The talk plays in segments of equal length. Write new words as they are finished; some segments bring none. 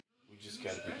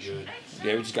Gotta be good.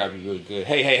 Yeah, we just gotta be really good.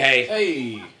 Hey.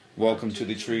 Hey! Welcome to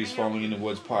the Trees Falling in the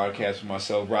Woods podcast with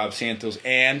myself, Rob Santos,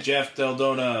 and Jeff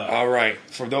Deldona. all right,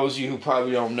 for those of you who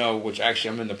probably don't know, which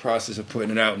actually I'm in the process of putting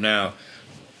it out now,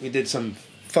 we did some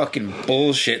fucking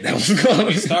bullshit that was going on.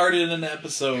 We started an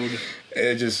episode.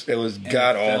 It was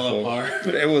god awful.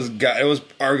 It was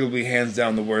arguably hands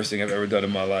down the worst thing I've ever done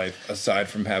in my life, aside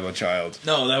from have a child.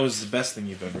 No, that was the best thing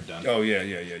you've ever done. Oh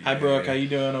yeah. Hi Brooke, how you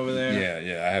doing over there?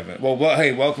 Yeah, I haven't. Well,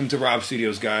 hey, welcome to Rob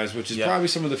Studios, guys, which is probably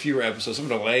some of the fewer episodes,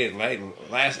 some of the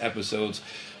last episodes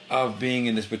of being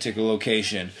in this particular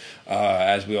location.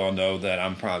 As we all know, that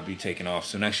I'm probably taking off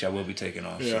soon. Actually, I will be taking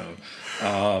off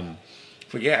soon.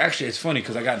 But yeah, actually, it's funny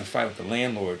because I got in a fight with the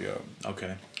landlord, yo.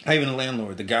 Okay. Not even the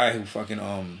landlord, the guy who fucking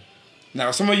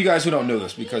Now, some of you guys who don't know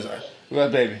this, because what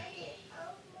about baby?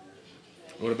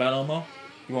 What about Elmo?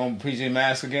 You want PJ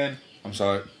Masks again? I'm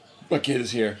sorry, my kid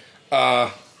is here.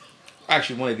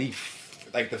 Actually, one of the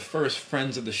first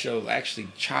friends of the show, actually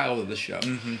child of the show.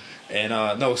 Mm-hmm.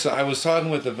 And so I was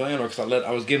talking with the landlord because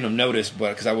I was giving him notice, but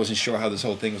because I wasn't sure how this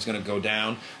whole thing was going to go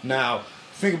down. Now,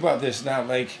 think about this. Now,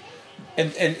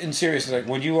 and seriously, like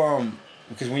when you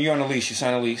because when you're on a lease, you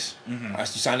sign a lease. Mm-hmm. You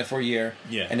sign it for a year.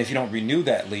 Yeah. And if you don't renew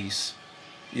that lease,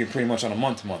 you're pretty much on a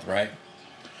month-to-month, right?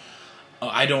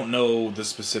 I don't know the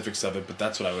specifics of it, but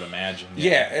that's what I would imagine.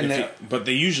 Yeah, but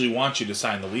they usually want you to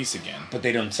sign the lease again. But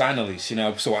they don't sign the lease, you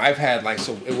know. So I've had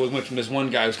it went from this one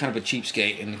guy who was kind of a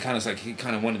cheapskate, and he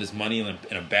kind of wanted his money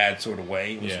in a bad sort of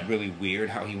way. It was really weird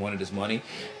how he wanted his money,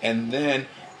 and then.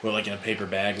 Well, like in a paper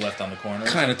bag left on the corner?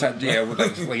 Kind of type, yeah, with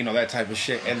that type of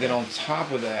shit. And then on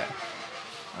top of that,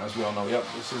 as we all know,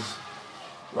 this is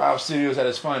Rob Studios at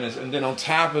its finest. And then on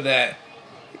top of that,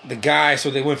 the guy, so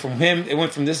it went from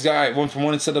this guy, it went from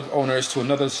one set of owners to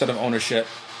another set of ownership.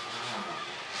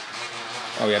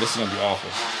 Oh yeah, this is going to be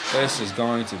awful. This is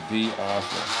going to be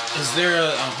awful. Is there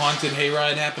a haunted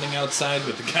hayride happening outside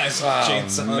with the guys with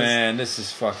chainsaws? Oh man, this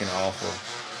is fucking awful.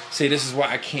 See, this is why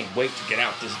I can't wait to get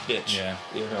out this bitch. Yeah.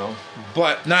 You know?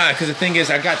 But, because the thing is,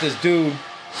 I got this dude,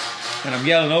 and I'm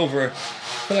yelling over. I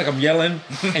feel like I'm yelling,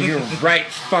 and you're right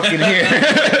fucking here.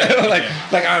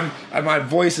 My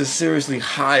voice is seriously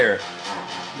higher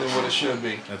than what it should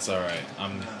be. That's alright.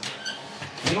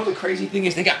 You know the crazy thing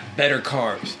is, they got better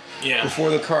cars. Yeah.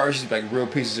 Before the cars was like real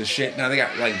pieces of shit. Now they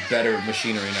got like better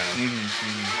machinery now.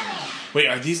 Mm-hmm. Wait,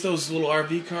 are these those little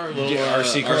RV cars?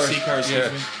 RC cars. RC cars.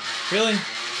 Yeah. Really?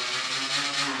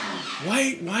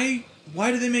 Why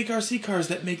do they make RC cars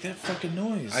that make that fucking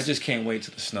noise? I just can't wait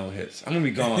till the snow hits. I'm gonna be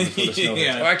gone before the snow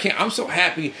hits. I'm so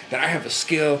happy that I have a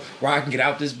skill where I can get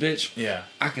out this bitch. Yeah.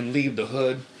 I can leave the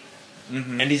hood.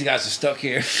 Mm-hmm. And these guys are stuck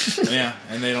here. Yeah,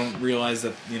 and they don't realize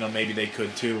that, maybe they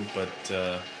could too, but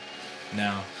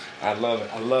no. I love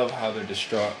it. I love how they're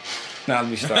distraught. Now let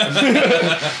me start.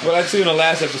 What I said in the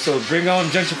last episode, bring on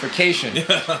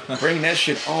gentrification. Bring that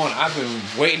shit on. I've been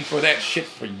waiting for that shit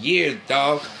for years,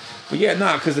 dog. But yeah,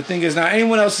 because the thing is, now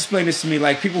anyone else explain this to me,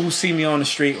 like people who see me on the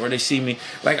street or they see me,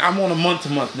 like I'm on a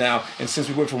month-to-month now, and since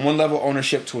we went from one level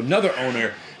ownership to another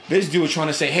owner, this dude was trying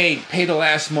to say, hey, pay the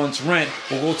last month's rent,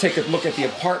 but we'll take a look at the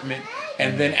apartment,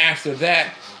 and then after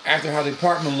that, after how the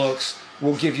apartment looks,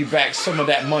 we'll give you back some of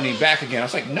that money back again. I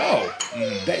was like, no,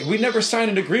 we never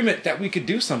signed an agreement that we could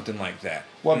do something like that.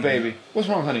 What, baby? What's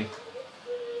wrong, honey?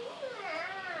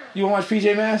 You want to watch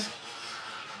PJ Masks?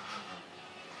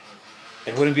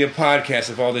 It wouldn't be a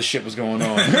podcast if all this shit was going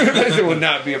on. It would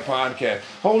not be a podcast.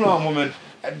 Hold on, woman.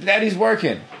 Daddy's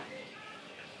working.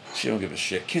 She don't give a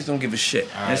shit. Kids don't give a shit.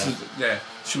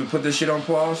 Should we put this shit on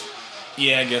pause?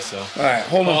 Yeah, I guess so. All right,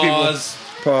 hold on, people.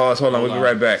 Pause. Hold on. We'll be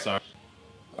right back. Sorry.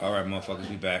 All right, motherfuckers,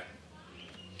 we back.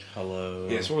 Hello.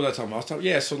 Yeah, so what was I talking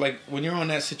about? So like when you're on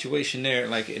that situation there,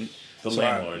 like in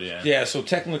landlord, Yeah, so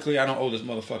technically I don't owe this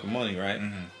motherfucker money, right?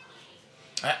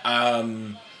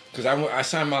 Mm-hmm. Because I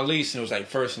signed my lease and it was like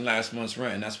first and last month's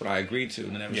rent, and that's what I agreed to.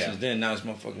 And then ever since then, now this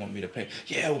motherfucker want me to pay.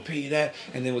 Yeah, we'll pay you that,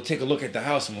 and then we'll take a look at the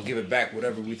house and we'll give it back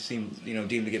whatever we deemed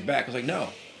to get back. I was like, no,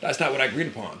 that's not what I agreed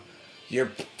upon. Your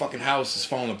fucking house is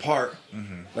falling apart.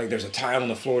 Mm-hmm. Like there's a tile on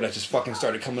the floor that just fucking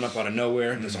started coming up out of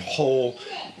nowhere. Mm-hmm.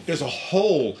 There's a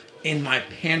hole in my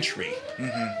pantry.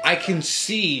 Mm-hmm. I can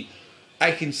see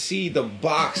the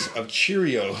box of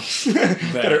Cheerios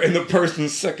that are in the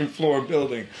person's second floor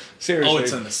building. Seriously. Oh,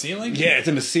 it's in the ceiling? Yeah, it's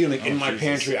in the ceiling in my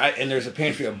pantry. And there's a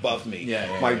pantry above me.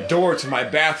 Yeah, my door to my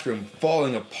bathroom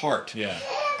falling apart. Yeah.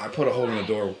 I put a hole in the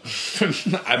door.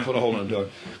 I put a hole in the door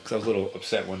because I was a little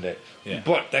upset one day. Yeah.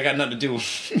 But that got nothing to do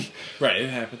with... Right, it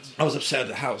happens. I was upset at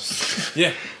the house.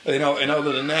 Yeah. You know, and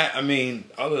other than that,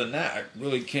 I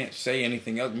really can't say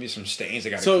anything else. Maybe some stains that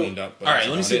got cleaned up. All right,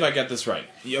 let me see if I got this right.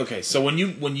 Okay, so when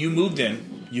you moved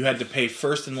in, you had to pay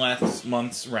first and last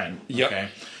month's rent. Yep. Okay.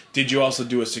 Did you also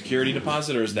do a security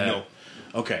deposit, or is that... No.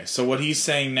 Okay, so what he's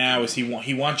saying now is he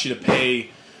wants you to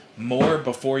pay more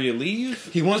before you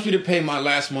leave? He wants me to pay my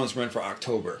last month's rent for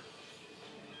October.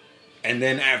 And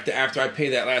then after I pay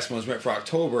that last month's rent for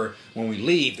October, when we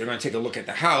leave, they're going to take a look at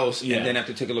the house. Yeah. And then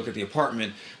after take a look at the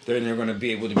apartment, then they're going to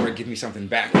be able to give me something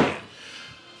back again.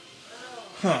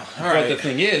 Huh, all But right. the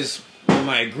thing is, when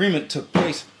my agreement took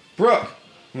place, Brooke,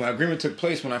 when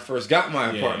I first got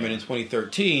my apartment in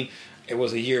 2013, it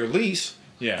was a year lease.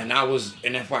 Yeah. And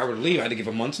if I were to leave, I had to give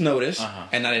a month's notice, Uh-huh.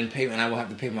 and I didn't pay, and I will have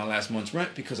to pay my last month's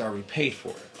rent because I already paid for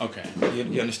it. Okay.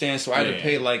 You understand? So I had Yeah, to yeah.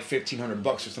 pay like $1,500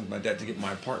 or something like that to get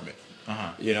my apartment.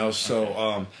 Uh-huh. You know,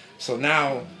 so so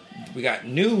now we got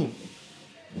new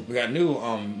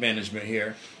management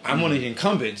here. I'm one of the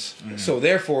incumbents, so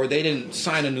therefore they didn't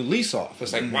sign a new lease off.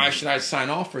 It's like, why should I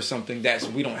sign off for something that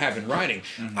we don't have in writing?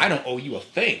 I don't owe you a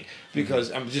thing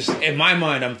because I'm just in my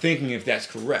mind I'm thinking if that's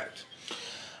correct.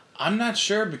 I'm not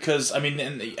sure because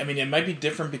it might be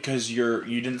different because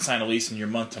you didn't sign a lease and you're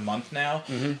month to month now,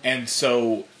 and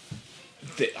so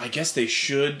I guess they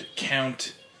should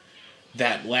count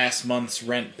that last month's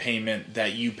rent payment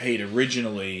that you paid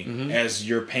originally as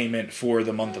your payment for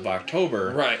the month of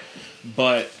October. Right.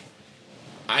 But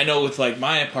I know with like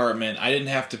my apartment, I didn't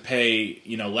have to pay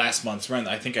last month's rent.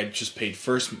 I think I just paid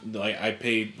first. Like I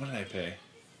paid. What did I pay?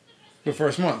 The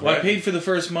first month. Well, right? I paid for the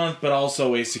first month, but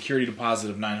also a security deposit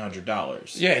of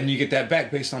 $900. Yeah, and you get that back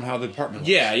based on how the apartment. Was.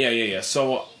 Yeah.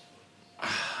 So,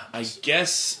 I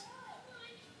guess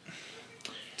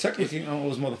Technically, you know, it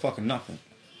was motherfucking nothing.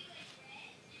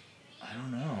 I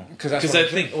don't know Because I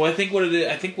think what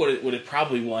it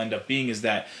probably will end up being is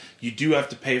that you do have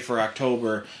to pay for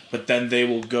October, but then they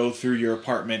will go through your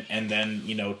apartment and then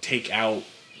take out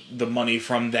the money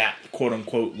from that quote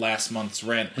unquote last month's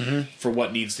rent for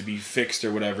what needs to be fixed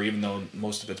or whatever, even though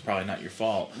most of it's probably not your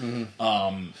fault.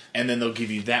 And then they'll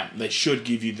give you that. They should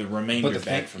give you the remainder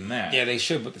back from that. Yeah, they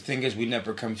should. But the thing is, we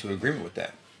never come to agreement with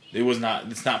that.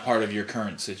 It's not part of your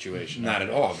current situation. Not at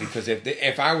all. Because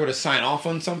if I were to sign off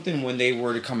on something when they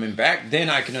were to coming back, then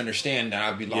I can understand that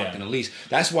I'd be locked in a lease.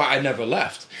 That's why I never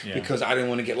left because I didn't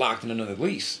want to get locked in another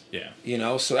lease. Yeah. You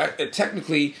know, so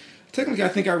technically, I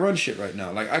think I run shit right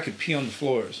now. Like I could pee on the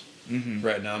floors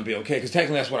right now and be okay. Because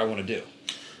technically, that's what I want to do.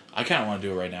 I kind of want to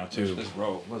do it right now too. Let's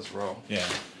roll. Let's roll. Yeah.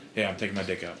 I'm taking my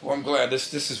dick out. Well, I'm glad this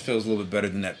feels a little bit better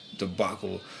than that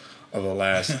debacle of the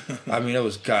last. I mean, it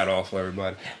was god awful,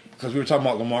 everybody. Because we were talking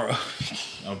about Lamar.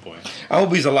 Oh boy. I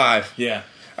hope he's alive. Yeah.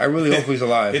 I really hope he's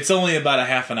alive. It's only about a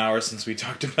half an hour since we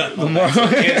talked about Lamar.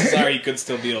 Sorry, he could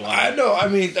still be alive. I know. I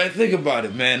mean, I think about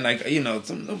it, man. Like,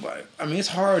 nobody. I mean, it's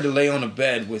hard to lay on a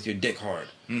bed with your dick hard.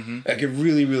 Like, it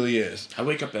really, really is. I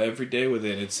wake up every day with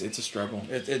it. It's a struggle.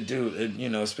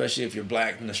 Especially if you're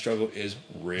black, and the struggle is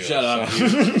real. Shut up.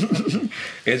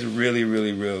 It's really,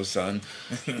 really real, son.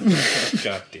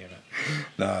 God damn it.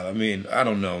 Nah, I mean, I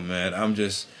don't know, man. I'm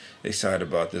just excited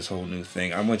about this whole new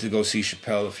thing. I went to go see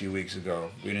Chappelle a few weeks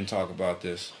ago. We didn't talk about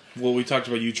this. Well, we talked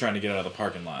about you trying to get out of the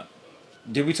parking lot.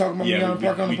 Did we talk about me on the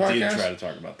podcast? We did try to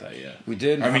talk about that, yeah. We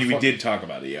did? We did talk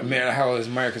about it, yeah. Man, how is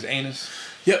America's anus?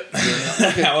 Yep.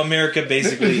 How America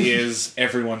basically is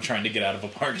everyone trying to get out of a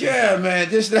parking lot. Yeah, man.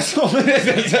 That's all it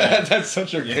is. That's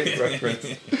such a great reference.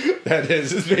 That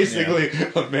is. It's basically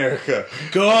America.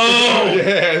 Go!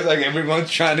 Yeah, it's like everyone's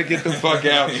trying to get the fuck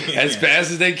out as fast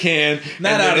as they can.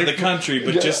 Not out of the country,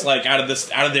 but just like out of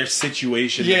their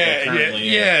situation that they're currently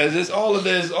in. Yeah. It's all of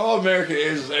this. All America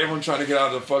is everyone trying to get out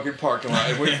of the fucking parking lot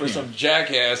and wait for some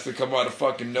jackass to come out of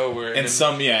fucking nowhere.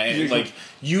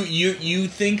 You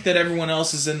think that everyone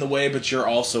else is in the way, but you're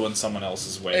also in someone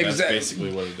else's way. Exactly. That's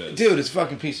basically what it is. Dude, it's a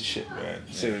fucking piece of shit, man.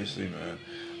 Seriously, man.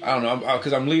 I don't know,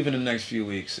 because I'm leaving in the next few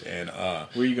weeks, and where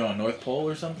are you going? North Pole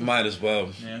or something? Might as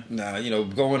well. Yeah. Nah,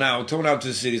 going out to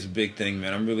the city is a big thing,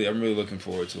 man. I'm really looking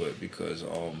forward to it because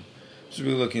just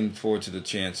really looking forward to the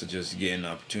chance of just getting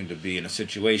an opportunity to be in a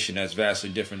situation that's vastly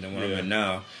different than what I'm in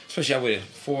now. Especially I waited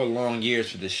 4 long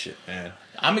years for this shit, man.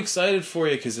 I'm excited for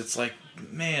you because it's like,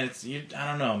 man, I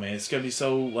don't know, man. It's gonna be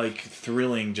so like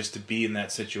thrilling just to be in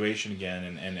that situation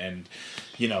again, and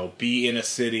be in a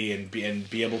city and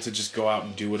be able to just go out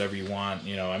and do whatever you want.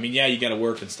 I mean, yeah, you got to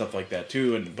work and stuff like that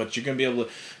too, but you're gonna be able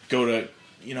to go to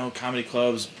comedy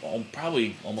clubs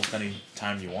probably almost any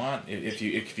time you want if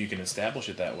you can establish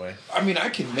it that way. I mean, I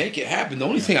can make it happen. The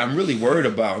only thing I'm really worried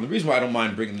about, and the reason why I don't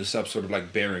mind bringing this up, sort of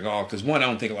like bearing off, because one, I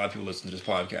don't think a lot of people listen to this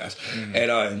podcast,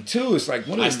 and two, it's like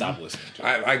I stopped listening to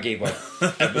it. I gave up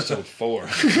episode 4.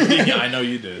 Yeah, I know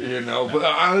you did. But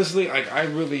honestly, like I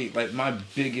really like my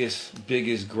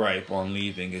biggest gripe on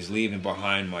leaving is leaving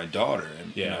behind my daughter,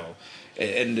 and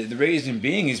and the reason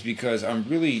being is because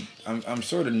I'm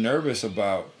sort of nervous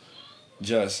about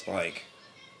just like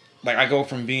I go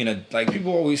from being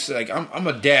people always say, like I'm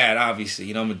a dad,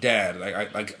 obviously, I'm a dad,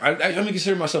 I don't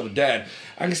consider myself a dad,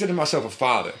 I consider myself a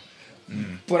father,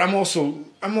 but I'm also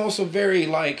very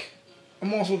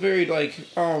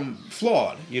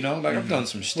flawed, I've done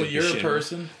some stupid shit. Well, you're a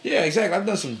person. Yeah, exactly. I've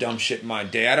done some dumb shit in my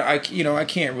day. I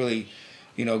can't really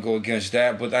go against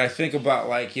that, but I think about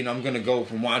I'm gonna go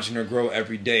from watching her grow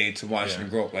every day to watching her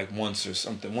grow up once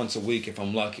a week if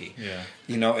I'm lucky. Yeah.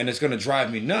 And it's gonna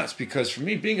drive me nuts because for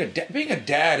me being a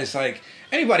dad is like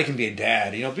anybody can be a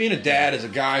dad. Being a dad is a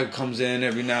guy who comes in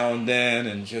every now and then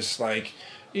and just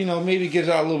maybe gives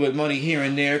out a little bit of money here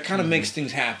and there, kind of makes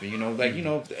things happen,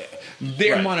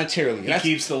 there monetarily. He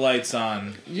keeps the lights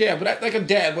on. Yeah, but like a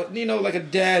dad, like a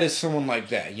dad is someone like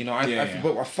that,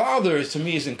 But a father, to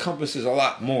me, encompasses a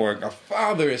lot more. A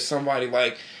father is somebody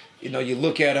you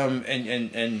look at him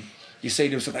and you say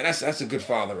to him, that's a good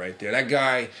father right there. That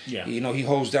guy, he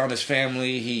holds down his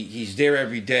family. He's there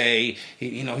every day.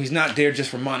 He's not there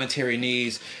just for monetary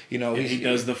needs. He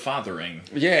does the fathering.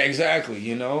 Yeah,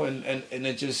 exactly. And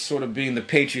it just sort of being the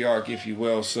patriarch, if you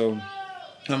will. So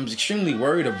I'm extremely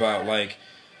worried about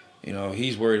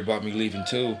he's worried about me leaving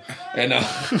too, and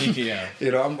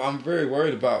I'm very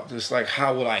worried about just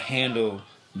how will I handle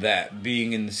that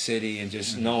being in the city and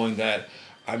just knowing that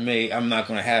I'm not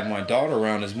going to have my daughter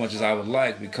around as much as I would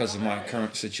like because of my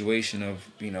current situation of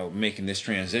making this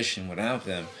transition without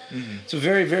them. It's a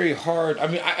very, very hard. I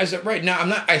mean, as of right now,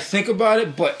 I think about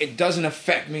it, but it doesn't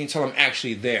affect me until I'm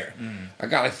actually there. I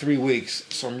got 3 weeks,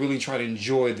 so I'm really trying to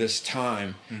enjoy this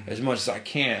time as much as I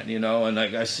can, And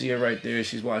I see her right there.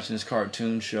 She's watching this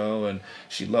cartoon show, and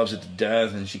she loves it to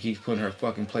death, and she keeps putting her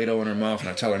fucking Play-Doh in her mouth, and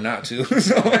I tell her not to.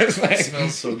 So it's it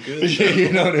smells so good.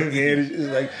 You know what I mean?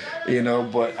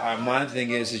 It's but my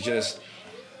thing is just,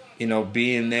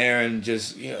 being there and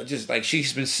just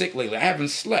she's been sick lately. I haven't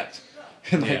slept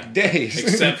in days.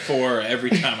 Except for every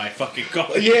time I fucking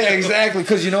call you. Yeah, exactly.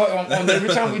 Because, every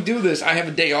time we do this, I have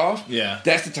a day off. Yeah.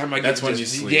 That's the time I get That's when you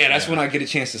sleep. Yeah, that's when I get a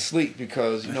chance to sleep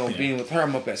because, being with her,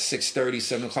 I'm up at 6:30,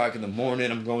 7 o'clock in the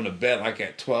morning. I'm going to bed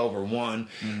at 12 or 1,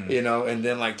 and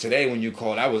then today when you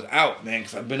called, I was out, man,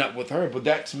 because I've been up with her. But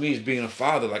that to me is being a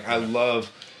father. I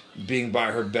love being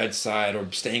by her bedside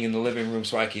or staying in the living room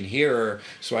so I can hear her,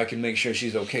 so I can make sure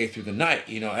she's okay through the night.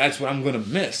 That's what I'm going to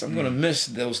miss. I'm going to miss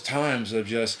those times of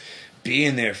just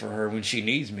being there for her when she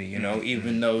needs me,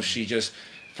 even though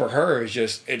for her,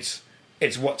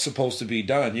 it's what's supposed to be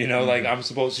done,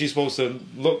 she's supposed to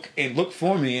look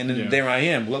for me, and then there I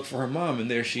am, look for her mom, and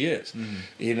there she is,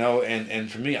 and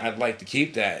for me, I'd like to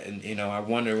keep that, and, I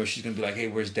wonder when she's going to be like, hey,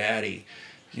 where's daddy?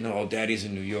 Daddy's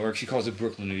in New York. She calls it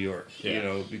Brooklyn, New York,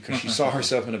 because she saw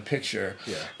herself in a picture.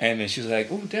 Yeah. And then she was like,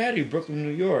 oh, daddy, Brooklyn, New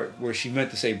York, where she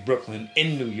meant to say Brooklyn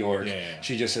in New York. Yeah.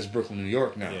 She just says Brooklyn, New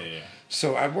York now. Yeah.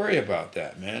 So I worry about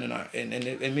that, man. And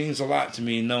it means a lot to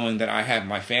me knowing that I have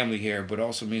my family here, but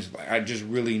also means I just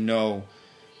really know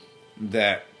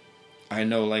that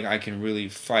I can really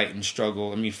fight and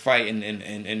struggle. I mean, fight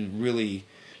and really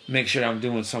make sure I'm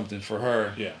doing something for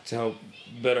her to help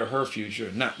better her future,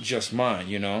 not just mine,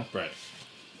 Right.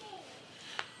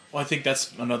 Well, I think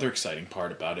that's another exciting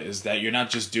part about it is that you're not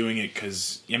just doing it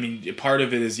because, part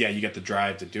of it is, you got the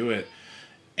drive to do it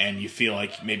and you feel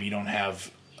like maybe you don't have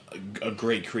a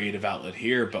great creative outlet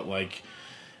here, but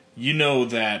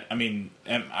that, and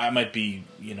I might be,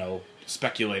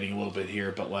 speculating a little bit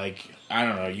here, but I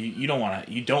don't know, you don't want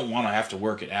to have to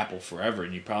work at Apple forever,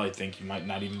 and you probably think you might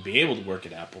not even be able to work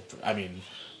at Apple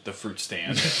the fruit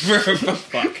stand.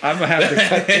 Fuck. I'm gonna have to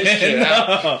cut this shit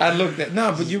out. I looked at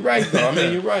but you're right though.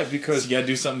 You're right because you gotta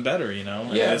do something better.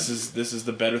 Yeah. This is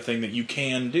the better thing that you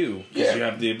can do because you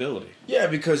have the ability. Yeah,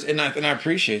 because and I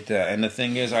appreciate that. And the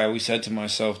thing is, I always said to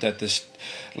myself that this,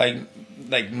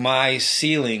 my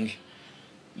ceiling,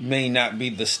 may not be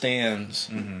the stand's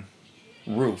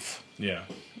roof. Yeah.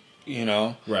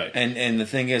 Right. And the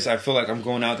thing is, I feel like I'm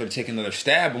going out there to take another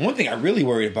stab. And one thing I really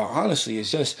worry about, honestly,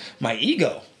 is just my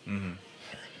ego.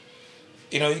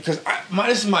 Because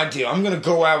this is my deal. I'm going to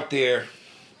go out there,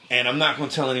 and I'm not going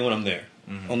to tell anyone I'm there,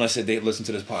 unless they listen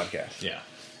to this podcast. Yeah.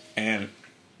 And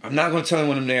I'm not going to tell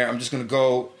anyone I'm there. I'm just going to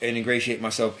go and ingratiate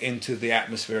myself into the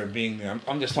atmosphere of being there.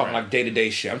 I'm just talking like day-to-day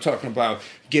shit. I'm talking about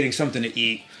getting something to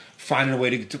eat, finding a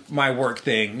way to get to my work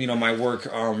thing, my work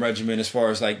regimen as far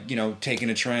as like, taking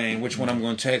a train, which one I'm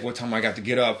going to take, what time I got to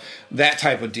get up, that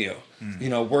type of deal.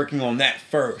 Working on that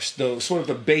first, sort of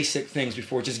the basic things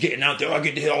before just getting out there. Oh, I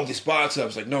get to hit all these spots. I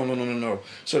was like, no.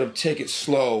 Sort of take it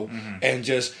slow and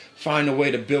just find a way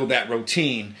to build that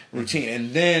routine,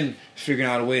 and then figuring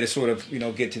out a way to sort of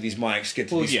get to these mics, get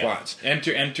to these spots.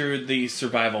 Enter the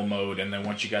survival mode, and then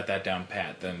once you got that down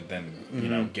pat,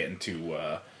 then get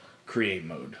into create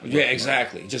mode. Yeah,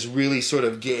 exactly. Just really sort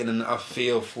of getting a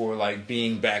feel for like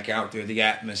being back out there, the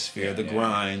atmosphere, the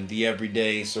grind, the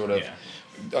everyday sort of.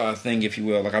 Thing, if you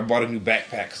will. Like I bought a new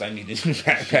backpack because I need a new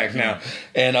backpack now,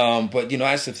 and but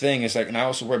that's the thing. It's like, and I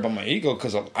also worry about my ego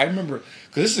because I remember,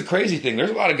 because this is a crazy thing. There's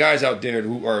a lot of guys out there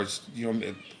who are, a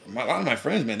lot of my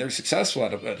friends, man, they're successful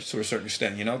to a certain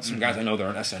extent. Some guys I know they're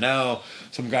on SNL.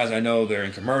 Some guys I know they're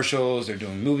in commercials. They're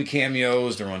doing movie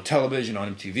cameos. They're on television,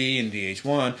 on MTV and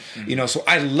VH1. So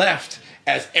I left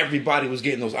as everybody was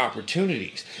getting those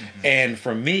opportunities, and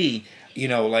for me,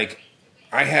 like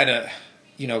I had a.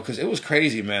 Because it was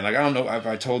crazy, man. Like, I don't know if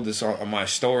I told this on my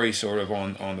story sort of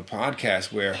on the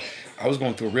podcast where I was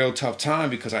going through a real tough time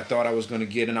because I thought I was going to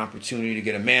get an opportunity to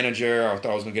get a manager. I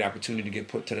thought I was going to get an opportunity to get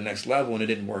put to the next level, and it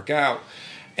didn't work out.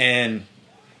 And,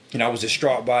 I was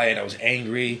distraught by it. I was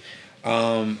angry.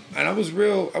 And I was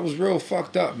real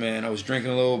fucked up, man. I was drinking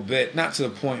a little bit, not to the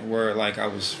point where like I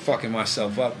was fucking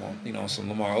myself up on, some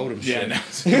Lamar Odom shit. Not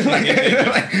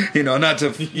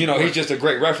to, he's just a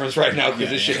great reference right now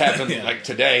because this shit happened like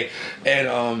today.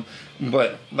 And,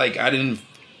 but like I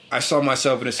saw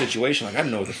myself in a situation like I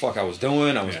didn't know what the fuck I was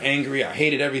doing. I was angry. I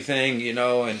hated everything,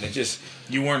 and it just.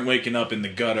 You weren't waking up in the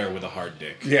gutter with a hard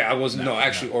dick. Yeah, I wasn't. No,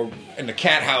 actually, or in the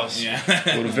cat house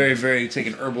with a very, very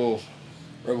taking herbal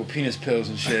penis pills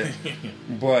and shit.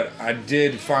 But I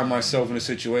did find myself in a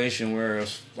situation where it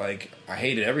was like I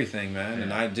hated everything, man,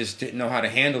 and I just didn't know how to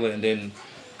handle it. And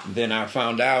then I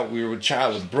found out we were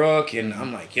child with Brooke, and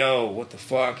I'm like, yo, what the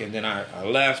fuck? And then I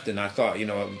left, and I thought,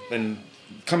 and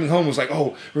coming home was like,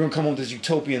 oh, we're gonna come home with this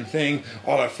utopian thing.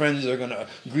 All our friends are gonna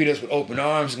greet us with open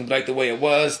arms. It's gonna be like the way it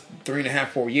was 3.5,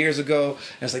 4 years ago.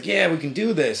 And it's like, yeah, we can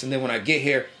do this. And then when I get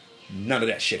here, none of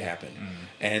that shit happened.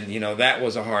 And, that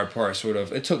was a hard part, sort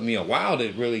of. It took me a while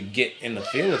to really get in the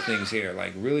feel of things here.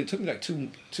 Like, really, it took me like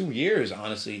two years,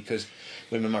 honestly, because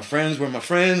when my friends were my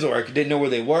friends, or I didn't know where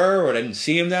they were, or I didn't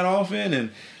see them that often,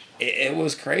 and it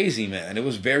was crazy, man. It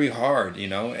was very hard,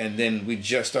 and then we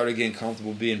just started getting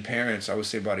comfortable being parents, I would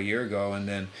say about a year ago, and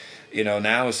then,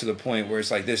 now it's to the point where it's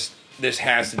like this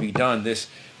has to be done. This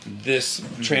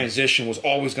transition was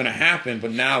always going to happen,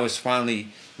 but now it's finally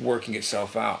working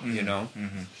itself out, And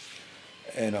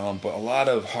but a lot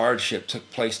of hardship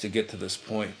took place to get to this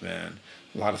point, man.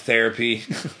 A lot of therapy,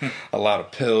 a lot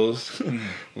of pills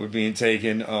were being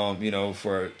taken, to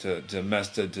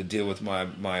deal with my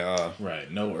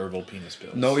right. No herbal penis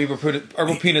pills. No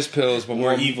herbal penis pills, but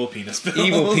more evil penis pills.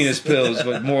 Evil penis pills,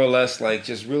 but more or less like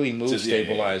just really mood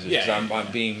stabilizers.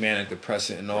 I'm being manic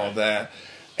depressant and all that.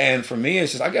 And for me,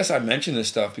 it's just, I guess I mention this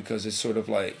stuff because it's sort of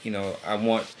like, I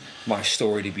want my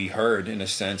story to be heard in a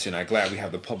sense, and I'm glad we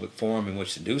have the public forum in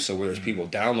which to do so, where there's people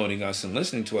downloading us and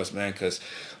listening to us, man, because,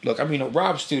 look,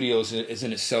 Rob Studios is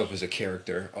in itself as a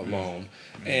character alone,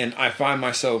 and I find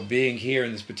myself being here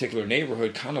in this particular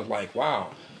neighborhood kind of like,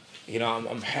 wow,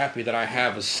 I'm happy that I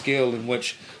have a skill in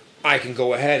which I can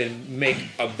go ahead and make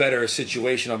a better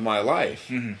situation of my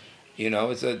life.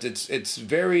 It's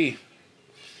very...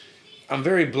 I'm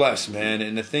very blessed, man,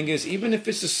 and the thing is, even if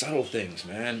it's the subtle things,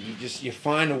 man, you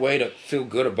find a way to feel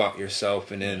good about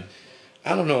yourself, and then,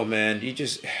 I don't know, man, I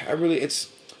guess I'm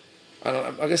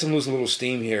losing a little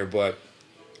steam here, but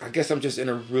I guess I'm just in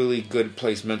a really good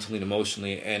place mentally and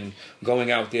emotionally, and going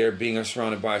out there, being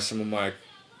surrounded by some of my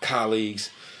colleagues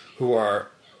who are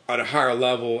at a higher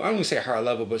level, I don't even say a higher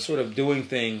level, but sort of doing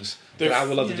things that I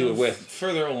would love to do it with.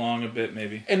 Further along a bit,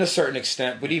 maybe. In a certain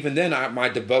extent, but even then, my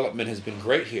development has been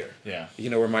great here. Yeah.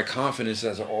 Where my confidence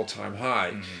is at an all-time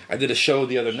high. I did a show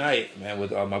the other night, man,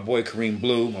 with my boy Kareem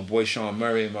Blue, my boy Sean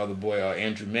Murray, and my other boy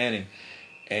Andrew Manning.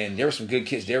 And there were some good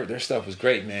kids. Their stuff was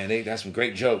great, man. They got some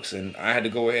great jokes. And I had to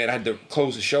go ahead. I had to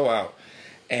close the show out.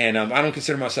 And I don't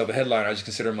consider myself a headliner. I just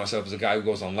consider myself as a guy who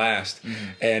goes on last.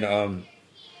 And,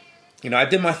 I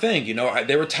did my thing.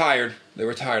 They were tired.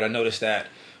 I noticed that.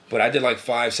 But I did like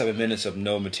 5-7 minutes of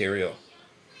no material.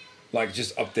 Like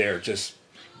just up there, just...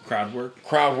 Crowd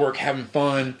work, having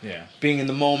fun, being in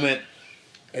the moment,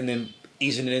 and then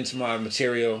easing it into my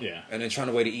material, and then trying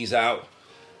to way to ease out.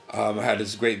 I had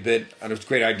this great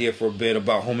idea for a bit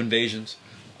about home invasions.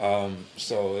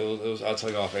 So it was. I'll tell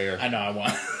you off air. I know I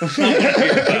want.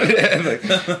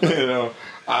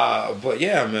 But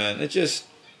yeah, man, it's just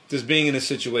being in this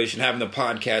situation, having the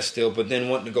podcast still, but then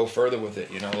wanting to go further with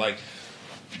it. Like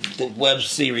the web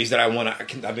series that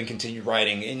I've been continued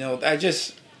writing. I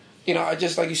just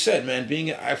like you said, man.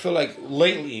 I feel like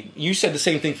lately, you said the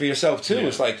same thing for yourself too. Yeah.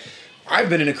 It's like I've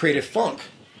been in a creative funk.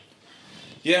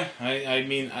 Yeah, I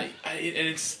mean, I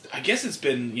guess it's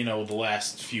been, the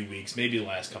last few weeks, maybe the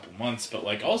last couple months, but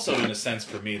like also in a sense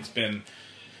for me, it's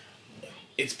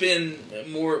been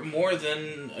more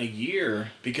than a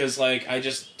year, because like I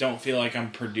just don't feel like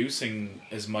I'm producing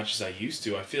as much as I used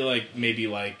to. I feel like maybe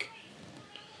like,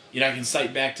 I can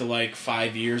cite back to like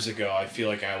 5 years ago. I feel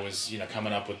like I was,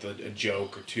 coming up with a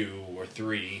joke or 2 or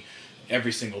 3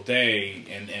 every single day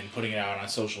and putting it out on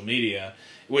social media.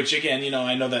 Which, again,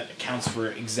 I know that counts for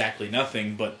exactly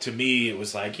nothing, but to me, it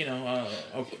was like,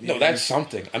 okay. No, that's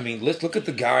something. I mean, let's look at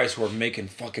the guys who are making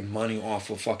fucking money off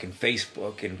of fucking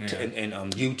Facebook and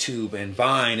YouTube and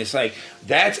Vine. It's like,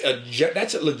 that's a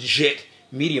legit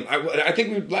medium. I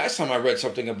think last time I read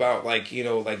something about, like,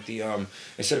 like the,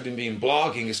 instead of it being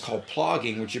blogging, it's called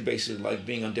plogging, which you're basically like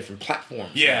being on different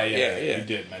platforms. Yeah. You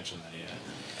did mention that, yeah.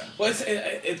 Well,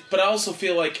 but I also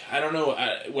feel like, I don't know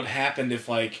what happened if,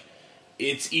 like,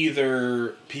 it's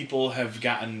either people have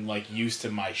gotten like used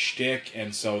to my shtick,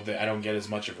 and so that I don't get as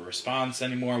much of a response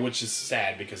anymore, which is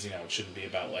sad because it shouldn't be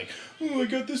about like, oh, I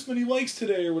got this many likes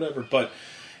today or whatever. But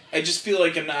I just feel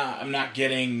like I'm not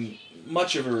getting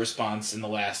much of a response in the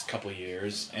last couple of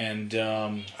years, and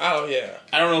oh yeah,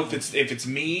 I don't know if it's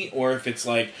me or if it's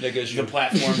like the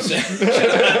platforms.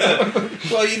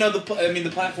 Well,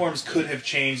 the platforms could have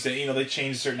changed. That they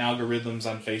changed certain algorithms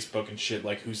on Facebook and shit,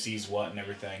 like who sees what and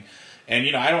everything.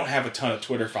 And, I don't have a ton of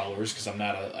Twitter followers because I'm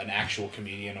not an actual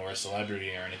comedian or a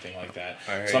celebrity or anything like that.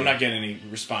 So I'm not getting any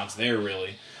response there,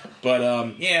 really. But,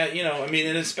 yeah,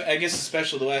 and I guess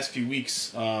especially the last few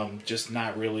weeks, just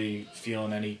not really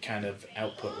feeling any kind of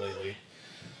output lately.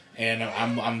 And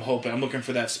I'm looking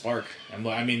for that spark.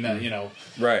 Right.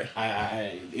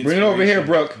 Bring it over here,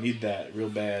 Brooke. I need that real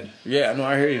bad. Yeah, no,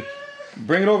 I hear you.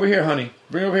 Bring it over here, honey.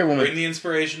 Bring it over here, woman. Bring the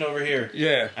inspiration over here.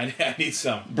 Yeah. I need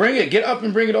some. Bring it. Get up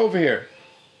and bring it over here.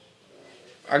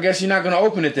 I guess you're not going to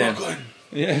open it then. Brooklyn.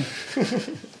 Yeah.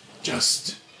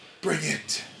 Just bring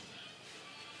it.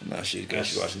 Nah, she's good.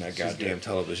 She's watching that goddamn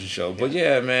television show. But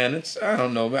yeah, man, I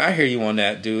don't know, man. I hear you on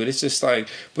that, dude. It's just like,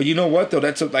 but you know what, though?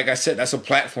 like I said, that's a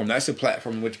platform. That's a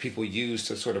platform which people use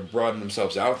to sort of broaden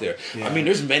themselves out there. Yeah. I mean,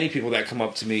 there's many people that come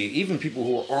up to me, even people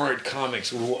who aren't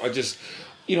comics, who are just...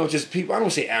 just people. I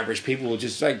don't say average people,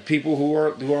 just like people who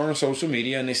are on social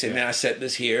media, and they say, "Man, I said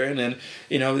this here," and then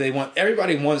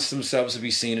everybody wants themselves to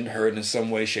be seen and heard in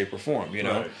some way, shape, or form.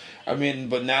 Right. I mean,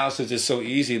 but now it's just so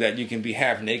easy that you can be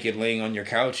half naked, laying on your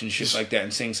couch and shit like that,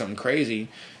 and saying something crazy.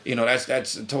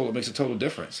 Makes a total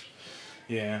difference.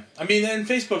 Yeah, I mean, and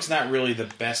Facebook's not really the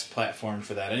best platform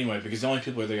for that anyway, because the only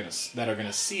people that are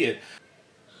gonna see it.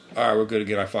 All right, we're good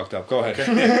again. I fucked up. Go ahead.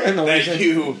 Okay.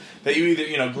 that you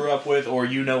either grew up with or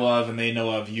know of, and they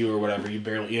know of you or whatever. You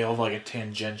have like a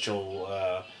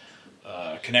tangential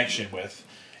connection with,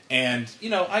 and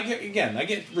I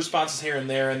get responses here and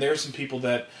there, and there are some people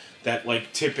that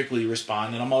like typically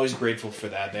respond, and I'm always grateful for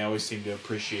that. They always seem to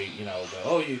appreciate you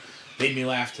made me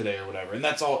laugh today or whatever, and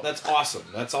that's all. That's awesome.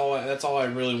 That's all I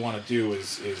really want to do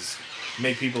is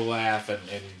make people laugh and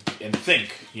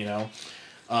think.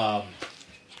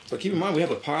 But keep in mind, we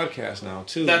have a podcast now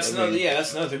too. That's another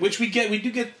thing. Which we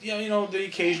do get the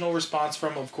occasional response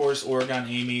from, of course, Oregon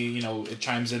Amy. It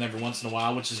chimes in every once in a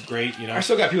while, which is great. I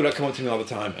still got people that come up to me all the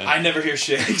time. Man. I never hear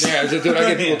shit. Yeah, dude,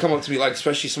 I get people come up to me, like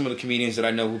especially some of the comedians that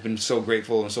I know who've been so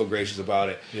grateful and so gracious about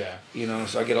it. Yeah.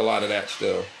 So I get a lot of that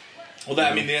still. Well,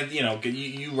 that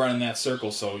you run in that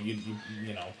circle, so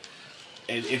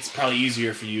it's probably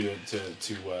easier for you to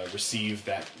receive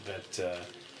that. What do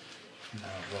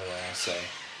I say?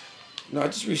 No, I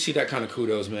just receive that kind of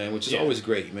kudos, man, which is always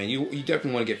great, man. You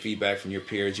definitely want to get feedback from your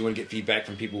peers. You want to get feedback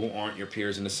from people who aren't your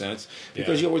peers in a sense,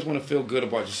 because you always want to feel good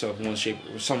about yourself in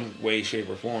some way, shape,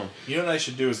 or form. You know what I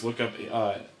should do is look up.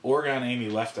 Oregon Amy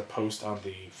left a post on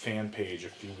the fan page a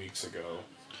few weeks ago.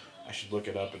 I should look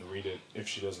it up and read it if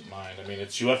she doesn't mind. I mean,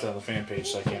 she left it on the fan page,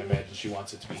 so I can't imagine she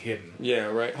wants it to be hidden. Yeah,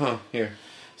 right. Huh? Here.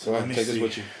 So take this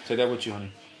with you. Take that with you,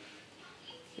 honey.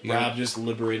 Rob just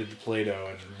liberated the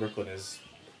Play-Doh, and Brooklyn is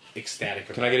ecstatic.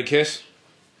 Can I get a kiss?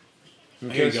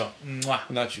 Here you go. Mwah.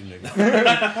 Not you, nigga.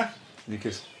 Give me a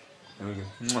kiss. There we go.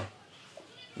 Mwah.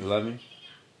 You love me?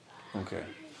 Okay.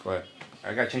 Go ahead.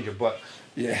 I gotta change your butt.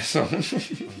 Yeah, so.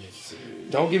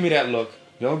 Don't give me that look.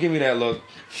 Don't give me that look.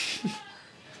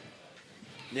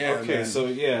 Yeah. Okay, man. so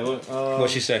yeah. What'd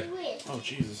she say? Oh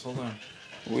Jesus, hold on.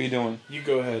 What are you doing? You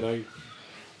go ahead. I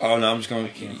Oh no, I'm just going.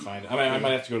 can't find it. I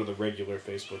might have to go to the regular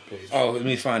Facebook page. Oh, let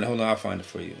me find it. Hold on, I'll find it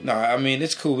for you. No, I mean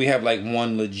it's cool. We have like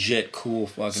one legit cool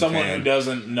fucking Someone fan. who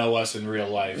doesn't know us in real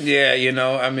life. Yeah, you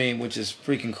know, I mean, which is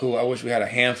freaking cool. I wish we had a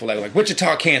handful like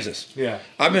Wichita, Kansas. Yeah.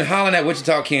 I've been hollering at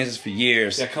Wichita, Kansas for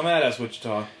years. Yeah, come at us,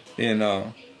 Wichita. You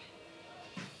know.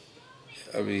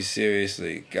 I mean,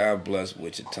 seriously, God bless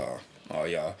Wichita. Oh,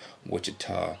 y'all,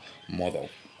 Wichita, mother.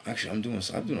 Actually, I'm doing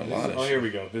a lot of Oh, shit. here we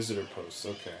go. Visitor posts.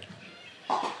 Okay.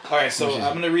 All right, so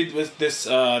I'm going to read this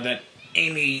that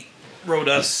Amy wrote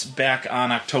us back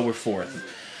on October 4th.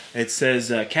 It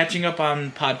says, catching up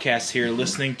on podcasts here,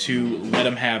 listening to Let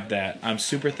 'Em Have That. I'm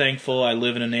super thankful I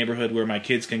live in a neighborhood where my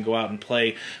kids can go out and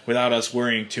play without us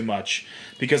worrying too much.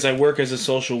 Because I work as a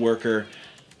social worker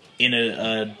in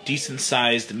a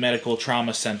decent-sized medical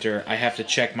trauma center, I have to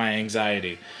check my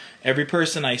anxiety. Every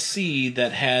person I see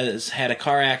that has had a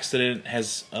car accident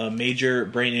has a major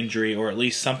brain injury or at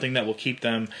least something that will keep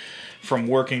them from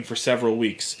working for several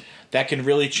weeks. That can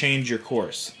really change your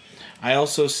course. I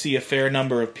also see a fair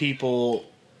number of people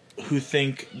who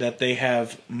think that they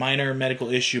have minor medical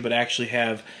issue but actually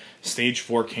have stage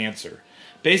 4 cancer.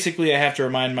 Basically, I have to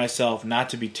remind myself not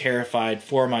to be terrified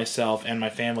for myself and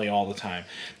my family all the time.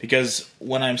 Because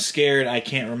when I'm scared, I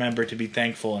can't remember to be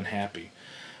thankful and happy.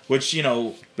 Which, you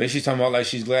know... But she's talking about like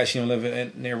she's glad she don't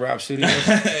live near Rob Studios.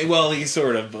 Well,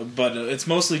 sort of. But it's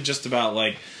mostly just about,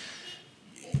 like...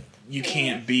 You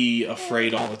can't be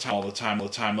afraid all the time.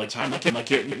 Like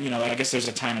you know, I guess there's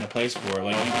a time and a place for it.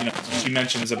 Like, you know, she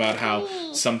mentions about how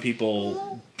some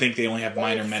people think they only have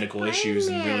minor medical issues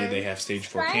and really they have stage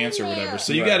 4 cancer or whatever.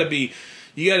 So you gotta be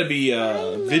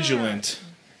vigilant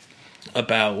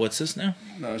about what's this now?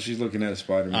 No, she's looking at a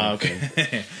Spider-Man. Oh,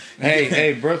 okay.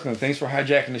 Hey, Brooklyn, thanks for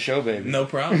hijacking the show, baby. No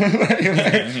problem.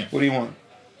 What do you want?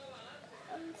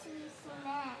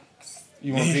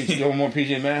 You want more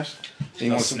PJ Masks?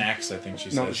 No snacks, I think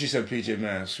she said. No, she said PJ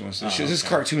Masks. She wants Oh, this okay.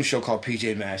 cartoon show called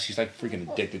PJ Masks. She's like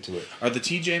freaking addicted to it. Are the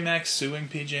TJ Maxx suing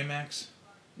PJ Maxx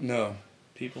No,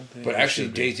 people? but actually,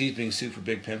 Jay-Z's being sued for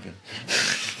big pimping.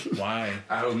 Why?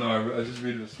 I don't know. I just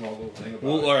read a small little thing about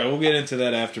Well, all right, we'll get into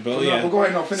that after. But yeah, we'll go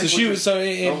ahead and finish.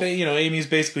 You know, Amy's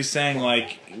basically saying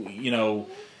like, you know,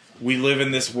 we live in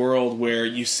this world where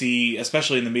you see,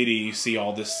 especially in the media, you see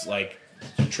all this like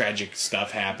tragic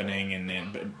stuff happening, and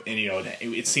you know,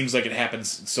 it seems like it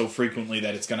happens so frequently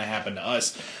that it's going to happen to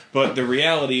us. But the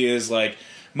reality is like,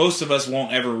 most of us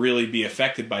won't ever really be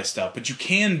affected by stuff, but you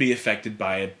can be affected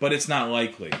by it, but it's not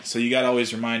likely. So you got to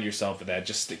always remind yourself of that,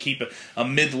 just to keep a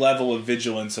mid-level of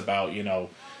vigilance about, you know,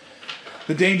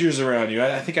 the dangers around you.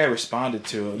 I think I responded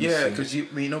to it. Yeah, because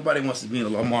nobody wants to be in a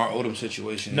Lamar Odom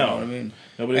situation. You No. know what I mean?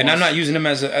 Nobody and wants I'm not using him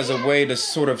as a way to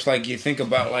sort of like you think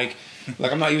about like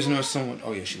I'm not using him as someone.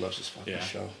 Oh yeah, she loves this fucking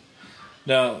show.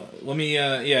 Now, let me,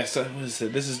 so what is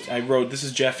it? This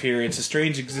is Jeff here. It's a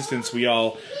strange existence we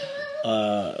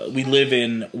live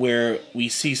in, where we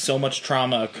see so much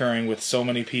trauma occurring with so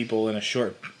many people in a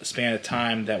short span of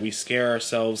time that we scare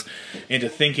ourselves into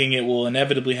thinking it will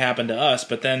inevitably happen to us,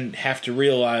 but then have to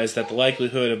realize that the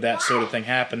likelihood of that sort of thing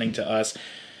happening to us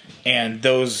and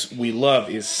those we love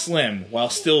is slim, while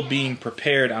still being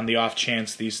prepared on the off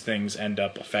chance these things end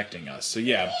up affecting us. So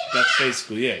yeah, that's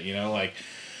basically it, you know, like,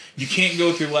 you can't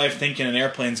go through life thinking an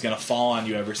airplane's going to fall on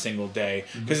you every single day,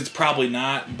 because it's probably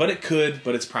not, but it could,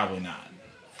 but it's probably not.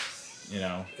 You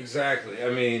know? Exactly. I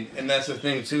mean, and that's the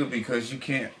thing too, because you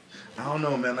can't. I don't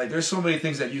know, man. Like, there's so many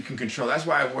things that you can control. That's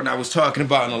why when I was talking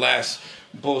about in the last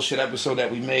bullshit episode that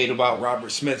we made about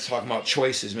Robert Smith talking about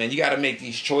choices, man, you got to make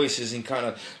these choices and kind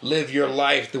of live your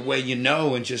life the way you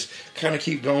know, and just kind of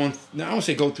keep going. Now, I don't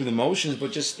say go through the motions,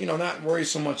 but just, you know, not worry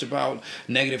so much about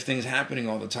negative things happening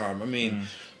all the time. I mean,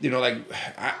 you know, like,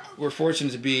 we're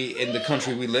fortunate to be in the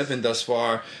country we live in thus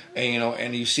far, and you know,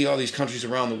 and you see all these countries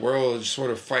around the world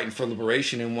sort of fighting for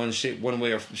liberation in one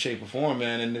way or shape or form,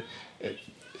 man, and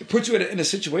it puts you in a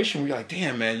situation where you're like,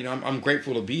 damn, man, you know, I'm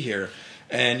grateful to be here.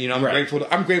 And you know,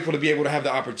 I'm grateful to be able to have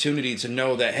the opportunity to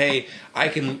know that, hey, I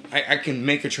can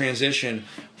make a transition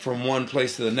from one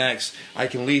place to the next. I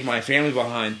can leave my family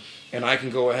behind, and I can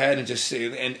go ahead and just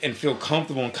say and feel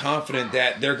comfortable and confident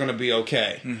that they're going to be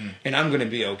okay, and I'm going to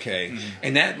be okay.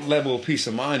 And that level of peace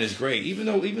of mind is great. Even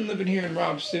living here in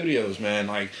Rob Studios, man,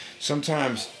 like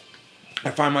sometimes I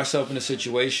find myself in a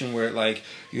situation where, like,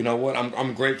 you know what,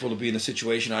 I'm grateful to be in the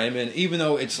situation I am in, even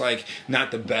though it's like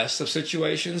not the best of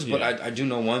situations. But I do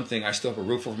know one thing: I still have a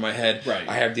roof over my head. Right.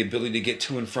 I have the ability to get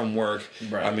to and from work.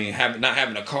 Right. I mean, not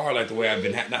having a car like the way I've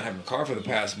been not having a car for the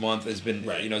past month has been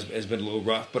has been a little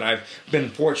rough. But I've been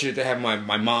fortunate to have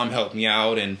my mom help me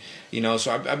out, and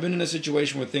so I've been in a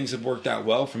situation where things have worked out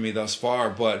well for me thus far.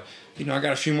 But I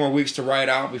got a few more weeks to ride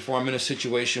out before I'm in a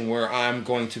situation where I'm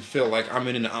going to feel like I'm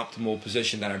in an optimal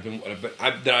position that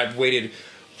I've waited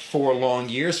 4 long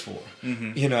years for.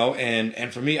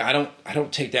 And for me, I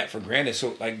don't take that for granted.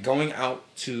 So like going out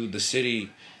to the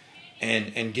city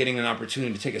and getting an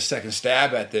opportunity to take a second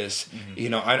stab at this,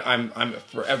 I'm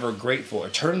forever grateful,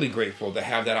 eternally grateful to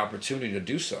have that opportunity to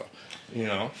do so.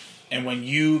 And when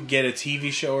you get a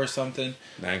TV show or something,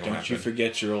 don't you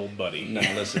forget your old buddy. No,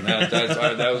 listen,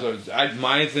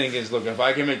 my thing is, look, if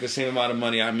I can make the same amount of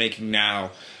money I'm making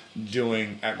now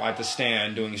doing at the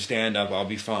stand, doing stand-up, I'll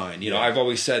be fine. I've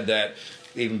always said that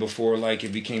even before like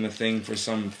it became a thing for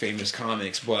some famous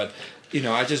comics, but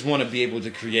I just want to be able to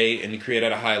create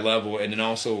at a high level, and then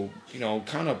also,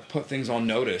 kind of put things on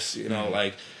notice,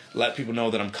 like let people know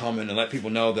that I'm coming and let people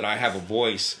know that I have a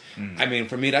voice. I mean,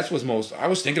 for me, that's what's most... I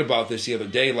was thinking about this the other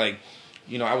day, like,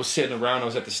 I was sitting around, I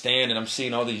was at the stand, and I'm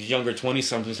seeing all these younger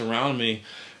 20-somethings around me.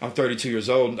 I'm 32 years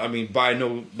old. I mean, by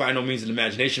no means in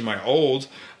imagination am I old,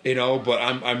 but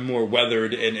I'm more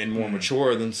weathered and more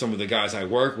mature than some of the guys I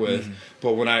work with.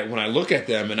 But when I look at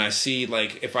them and I see,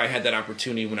 like, if I had that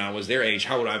opportunity when I was their age,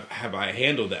 how would I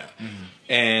handle that?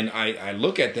 And I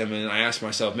look at them and I ask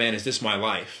myself, man, is this my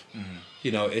life?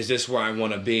 Is this where I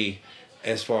want to be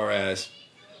as far as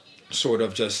sort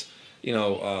of just,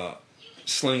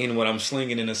 slinging what I'm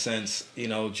slinging in a sense,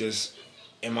 just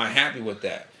am I happy with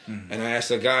that? And I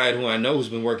asked a guy who I know who's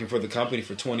been working for the company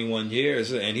for 21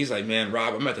 years, and he's like, man,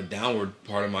 Rob, I'm at the downward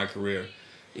part of my career.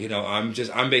 I'm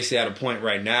basically at a point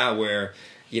right now where,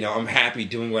 I'm happy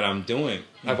doing what I'm doing.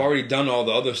 I've already done all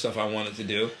the other stuff I wanted to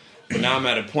do, but now I'm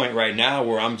at a point right now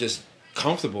where I'm just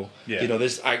comfortable.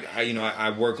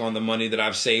 I work on the money that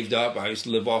I've saved up. I used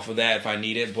to live off of that if I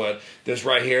need it, but this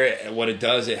right here, what it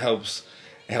does, it helps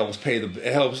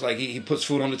like he puts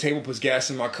food on the table, puts gas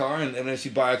in my car, and lets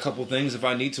you buy a couple things if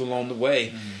I need to along the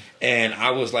way. And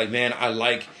I was like, man, I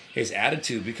like his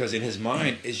attitude, because in his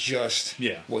mind it's just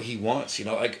what he wants.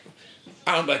 Like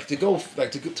I don't like to go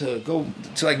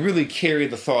really carry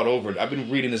the thought over. I've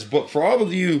been reading this book. For all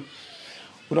of you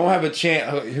who don't have a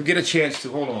chance, who get a chance to,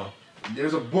 hold on.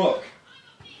 There's a book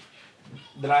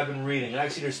that I've been reading.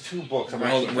 Actually, there's 2 books.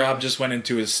 Rob just went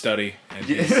into his study.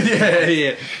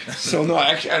 Yeah. So no,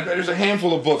 actually, there's a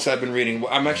handful of books I've been reading.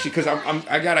 I'm actually, because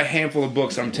I got a handful of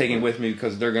books I'm taking with me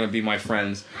because they're gonna be my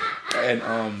friends.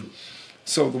 And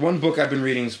so the one book I've been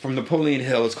reading is from Napoleon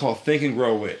Hill. It's called Think and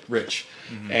Grow Rich.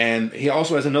 And he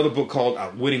also has another book called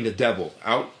Outwitting the Devil.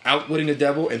 Outwitting the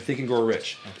Devil and Think and Grow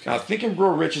Rich. Okay. Now, Think and Grow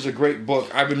Rich is a great book.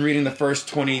 I've been reading the first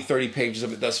 20, 30 pages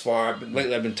of it thus far.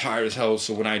 Lately, I've been tired as hell,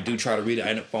 so when I do try to read it, I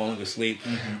end up falling asleep.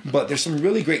 But there's some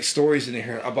really great stories in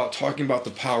here about talking about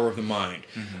the power of the mind,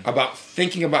 about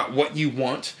thinking about what you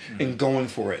want and going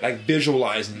for it, like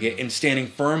visualizing it and standing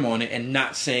firm on it and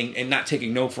not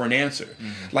taking no for an answer.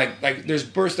 Like there's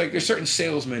certain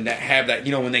salesmen that have that,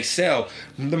 when they sell,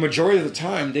 the majority of the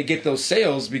time they get those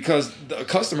sales because the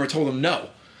customer told them no.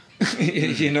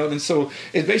 And so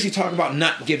it's basically talking about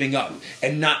not giving up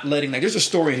and not letting, there's a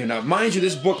story in here. Now, mind you,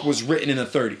 this book was written in the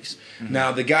 30s.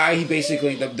 Now, the guy, he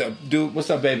basically, the dude,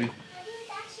 what's up, baby?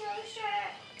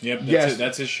 Yep,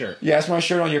 that's his shirt. Yeah, that's my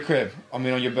shirt on your crib. On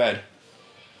your bed.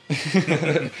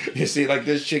 You see, like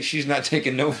this chick, she's not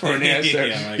taking no for an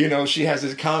answer. She has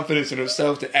this confidence in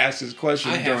herself to ask this question.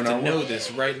 I have to know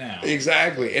this right now.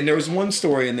 Exactly. And there was one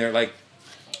story in there,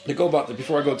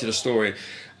 before I go to the story,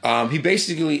 he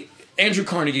basically, Andrew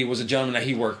Carnegie was a gentleman that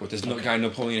he worked with. This guy,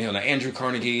 Napoleon Hill. Now, Andrew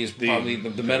Carnegie is probably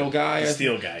the metal guy. The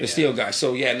steel guy. The steel guy.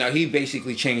 So, now he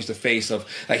basically changed the face of,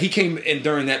 he came in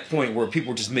during that point where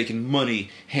people were just making money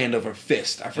hand over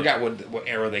fist. I forgot what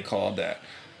era they called that.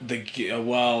 I don't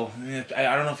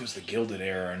know if it was the Gilded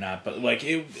Era or not, but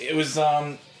it was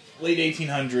late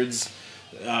 1800s,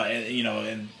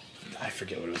 and I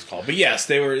forget what it was called, but yes,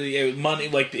 they were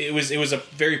money. It was a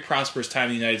very prosperous time in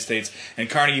the United States, and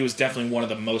Carnegie was definitely one of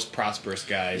the most prosperous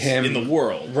guys in the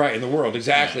world. Right, in the world,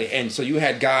 exactly. Yeah. And so you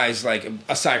had guys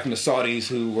aside from the Saudis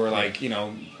who were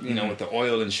with the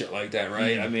oil and shit like that,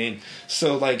 right? I mean,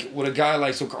 so with a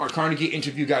guy Carnegie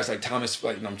interviewed guys like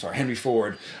Henry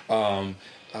Ford.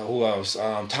 who else?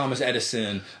 Thomas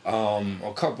Edison, some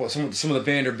of the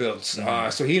Vanderbilts.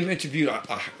 So he interviewed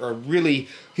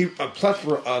a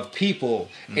plethora of people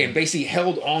and basically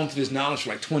held on to this knowledge for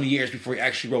like 20 years before he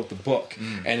actually wrote the book.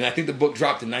 And I think the book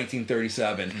dropped in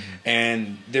 1937.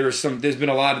 And there's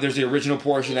the original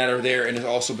portion that are there, and there's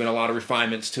also been a lot of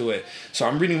refinements to it. So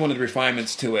I'm reading one of the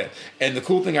refinements to it. And the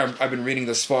cool thing I've been reading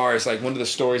thus far is like one of the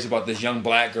stories about this young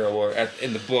black girl, or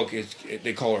in the book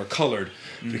they call her colored,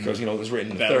 because it was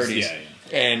written in the 30s.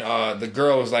 And the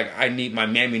girl was like, my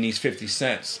mammy needs 50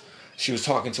 cents. She was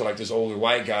talking to like this older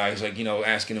white guy who's like,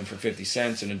 asking him for 50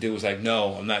 cents. And the dude was like,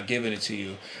 no, I'm not giving it to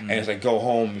you. And it's like, go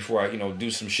home before I, do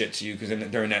some shit to you. Because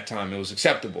during that time it was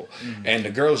acceptable. And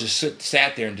the girl just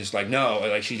sat there and just like, no,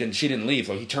 like she didn't leave.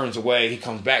 Like he turns away, he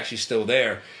comes back, she's still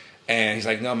there. And he's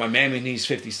like, no, my mammy needs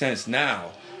 50 cents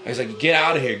now. And he's like, get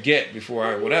out of here, before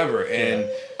I whatever. And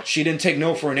she didn't take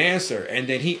no for an answer. And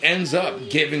then he ends up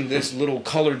giving this little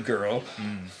colored girl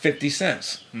 50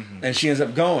 cents. And she ends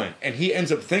up going. And he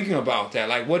ends up thinking about that.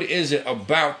 Like, what is it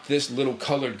about this little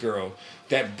colored girl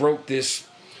that broke this,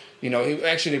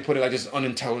 they put it like this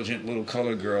unintelligent little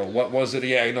colored girl. What was it?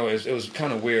 Yeah, it was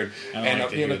kind of weird. But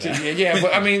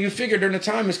I mean, you figured during the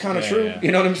time it's kind of true. Yeah.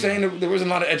 You know what I'm saying? There wasn't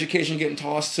a lot of education getting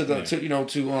tossed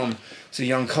to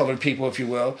young colored people, if you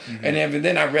will. And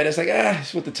then I read it's like,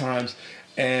 it's with the times.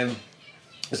 And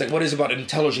it's like, what is it about an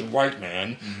intelligent white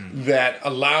man that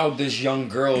allowed this young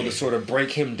girl to sort of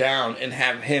break him down and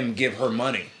have him give her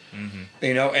money?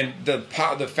 And the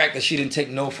fact that she didn't take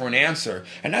no for an answer.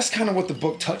 And that's kind of what the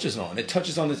book touches on. It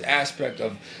touches on this aspect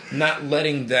of not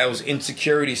letting those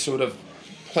insecurities sort of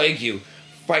plague you,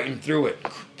 fighting through it,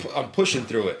 pushing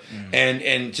through it,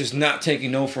 and just not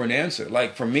taking no for an answer.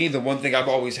 Like for me, the one thing I've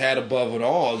always had above it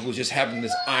all was just having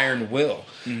this iron will.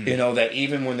 That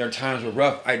even when their times were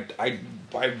rough,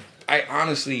 I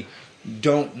honestly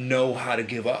don't know how to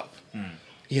give up.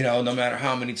 No matter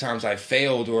how many times I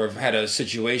failed or have had a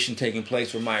situation taking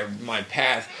place where my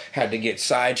path had to get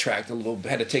sidetracked a little,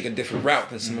 had to take a different route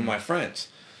than some of my friends.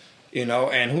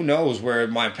 And who knows where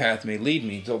my path may lead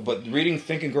me. So, but reading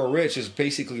Think and Grow Rich is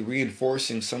basically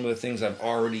reinforcing some of the things I've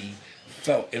already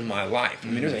felt in my life. I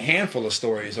mean, there's a handful of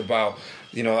stories about,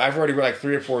 I've already read like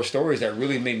 3 or 4 stories that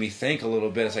really made me think a little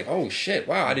bit. It's like, oh shit,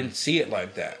 wow, I didn't see it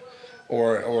like that.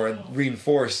 Or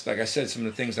reinforce, like I said, some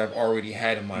of the things I've already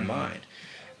had in my mind.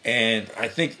 And I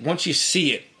think once you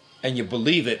see it and you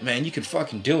believe it, man, you can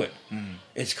fucking do it.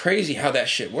 It's crazy how that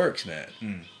shit works,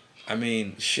 man. I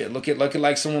mean, shit. Look at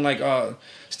like someone like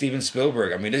Steven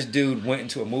Spielberg. I mean, this dude went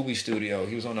into a movie studio.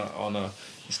 He was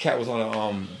this cat was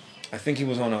on I think he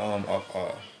was on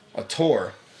a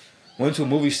tour. Went to a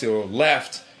movie studio,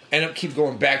 left. Ended up keep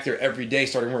going back there every day,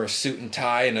 started wearing a suit and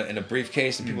tie and a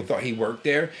briefcase, and people thought he worked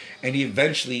there. And he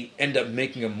eventually ended up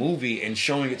making a movie and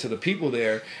showing it to the people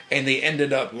there, and they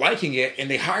ended up liking it, and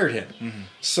they hired him.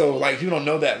 So, like, you don't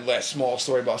know that small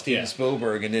story about Steven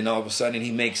Spielberg, and then all of a sudden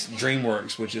he makes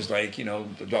DreamWorks, which is like,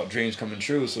 about dreams coming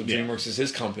true. So DreamWorks is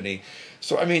his company.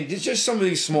 So, I mean, there's just some of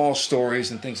these small stories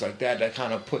and things like that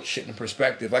kind of put shit in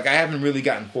perspective. Like, I haven't really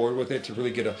gotten forward with it to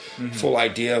really get a full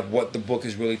idea of what the book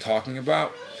is really talking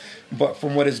about. But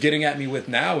from what it's getting at me with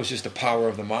now is just the power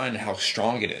of the mind and how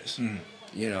strong it is.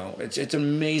 It's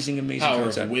amazing power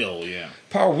concept. Of will,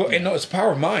 Power of will. And no, it's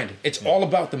power of mind. It's all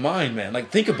about the mind, man. Like,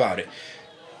 think about it.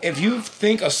 If you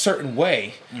think a certain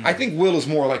way, I think will is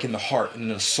more like in the heart and in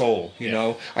the soul, you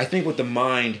know? I think with the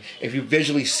mind, if you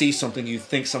visually see something, you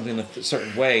think something in a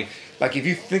certain way. Like, if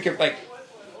you think of, like,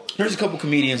 there's a couple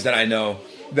comedians that I know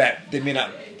that they may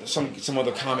not, some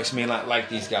other comics may not like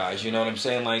these guys, you know what I'm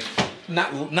saying? Like,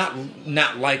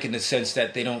 not like in the sense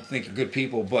that they don't think they're good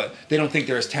people, but they don't think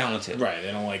they're as talented. Right,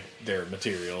 they don't like their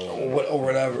material. Or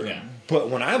whatever. Yeah. But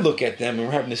when I look at them and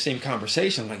we're having the same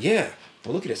conversation, I'm like, yeah,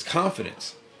 but look at his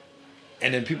confidence.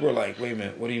 And then people are like, wait a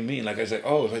minute, what do you mean? Like, I was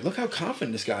like, look how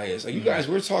confident this guy is. Like, you guys,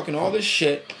 we're talking all this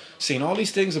shit, seeing all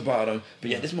these things about him,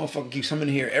 but this motherfucker keeps coming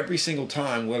here every single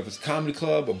time, whether it's a comedy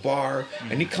club, a bar,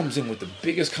 and he comes in with the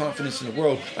biggest confidence in the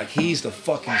world, like he's the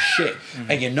fucking shit.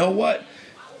 And you know what?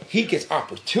 He gets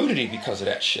opportunity because of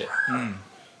that shit.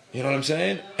 You know what I'm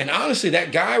saying? And honestly,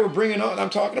 that guy we're bringing on, I'm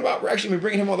talking about, we're actually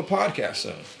bringing him on the podcast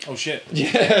soon. Oh, shit.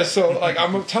 Yeah, so, like,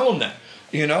 I'm going to tell him that.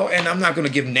 And I'm not going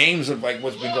to give names of like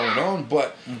what's been going on,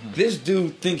 but this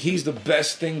dude think he's the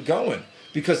best thing going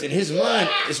because in his mind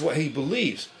it's what he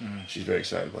believes. She's very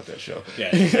excited about that show. Yeah,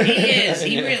 he is.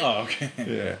 He really. Oh,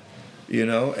 okay.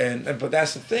 Yeah, but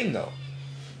that's the thing though.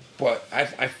 But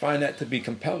I find that to be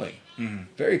compelling,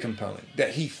 very compelling.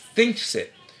 That he thinks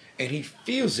it, and he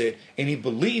feels it, and he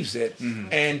believes it,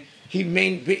 and he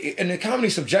and the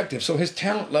comedy's subjective. So his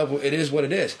talent level, it is what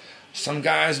it is. Some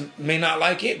guys may not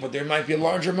like it, but there might be a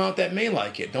larger amount that may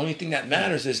like it. The only thing that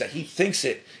matters is that he thinks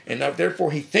it, and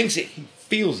therefore he thinks it, he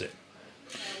feels it.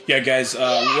 Yeah, guys,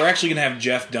 we're actually gonna have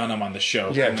Jeff Dunham on the show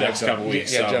in the next couple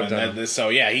weeks. Yeah,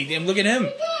 look at him.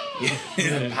 He's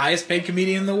the highest paid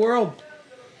comedian in the world.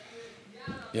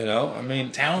 You know, I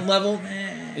mean, talent level,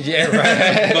 man. Yeah,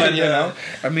 right. But you know,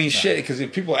 I mean, shit. Because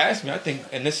if people ask me, I think,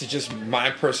 and this is just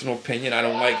my personal opinion,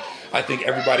 I think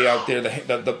everybody out there,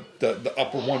 the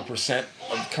upper 1%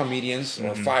 of comedians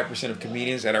or 5% of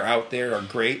comedians that are out there are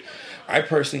great. I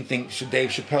personally think Dave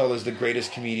Chappelle is the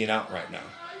greatest comedian out right now.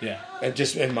 Yeah, and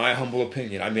just in my humble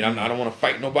opinion. I mean, I don't want to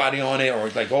fight nobody on it or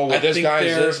like, oh, well, this guy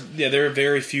is this. Yeah, there are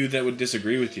very few that would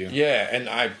disagree with you. Yeah,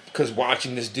 and because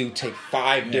watching this dude take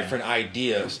 5 different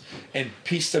ideas and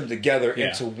piece them together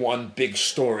into one big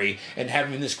story and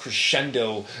having this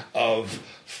crescendo of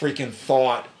freaking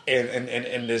thought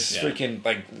and this freaking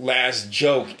like last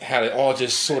joke had it all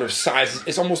just sort of sizes.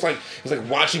 It's almost like it's like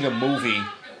watching a movie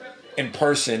in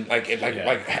person, like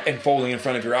unfolding in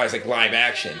front of your eyes, like live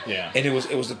action. Yeah. And it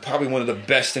was probably one of the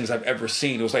best things I've ever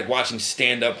seen. It was like watching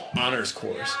stand-up honors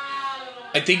course.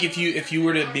 I think if you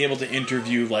were to be able to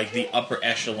interview like the upper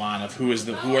echelon of who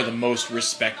are the most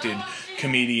respected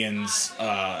comedians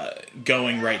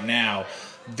going right now,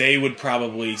 they would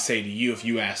probably say to you, if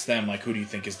you ask them, like, who do you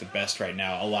think is the best right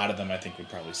now? A lot of them, I think, would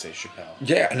probably say Chappelle.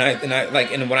 Yeah,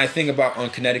 and when I think about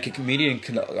on Connecticut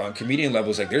comedian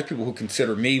levels, like, there's people who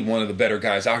consider me one of the better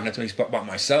guys out. Not to make about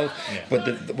myself,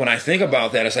 but when I think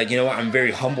about that, it's like, you know what, I'm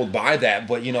very humbled by that.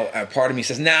 But you know, a part of me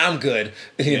says, nah, I'm good.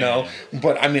 You know,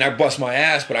 but I mean, I bust my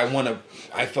ass, but I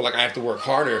feel like I have to work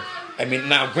harder. I mean,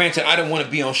 now, granted, I don't want to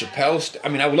be on Chappelle's. I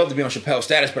mean, I would love to be on Chappelle's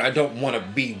status, but I don't want to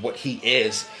be what he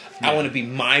is. I want to be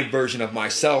my version of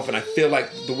myself, and I feel like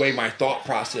the way my thought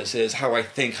process is, how I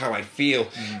think, how I feel,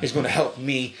 is going to help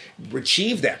me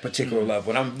achieve that particular level.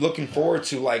 And I'm looking forward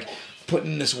to, like,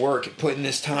 putting this work, putting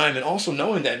this time, and also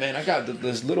knowing that, man, I got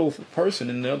this little person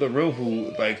in the other room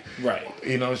who, like,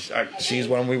 you know, she's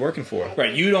what I'm working for.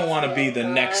 Right. You don't want to be the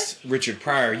next Richard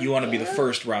Pryor. You want to be the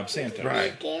first Rob Santos.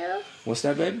 Right. What's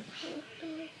that, baby?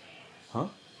 Huh?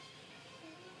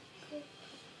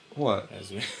 What?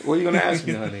 What are you going to ask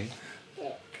me, honey?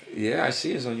 Yeah, I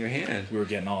see it's on your hand. We were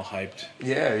getting all hyped.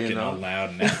 Yeah, getting all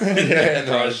loud now.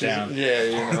 Down. Yeah,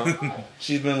 you know.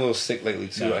 She's been a little sick lately,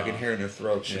 too. No. I can hear in her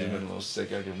throat. She's been a little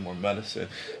sick. I give her more medicine.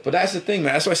 But that's the thing,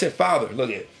 man. That's why I said, Father, look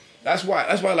at it. That's why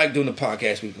I like doing the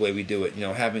podcast the way we do it. You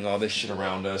know, having all this shit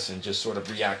around us and just sort of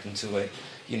reacting to it.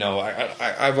 You know,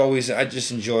 I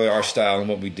just enjoy our style and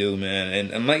what we do,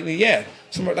 man. And lately,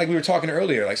 like we were talking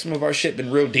earlier, like some of our shit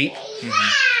been real deep.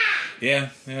 Mm-hmm. Yeah,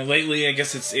 lately I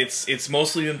guess it's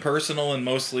mostly been personal and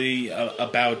mostly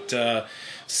about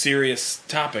serious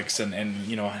topics and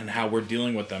you know, and how we're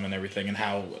dealing with them and everything, and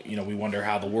how, you know, we wonder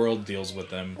how the world deals with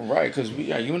them. Right, because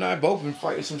you and I both been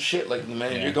fighting some shit. Like,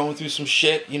 man, you're going through some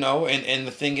shit, you know, and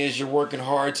the thing is, you're working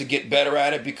hard to get better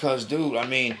at it because, dude, I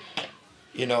mean,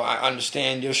 you know, I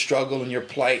understand your struggle and your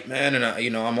plight, man, and you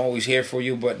know, I'm always here for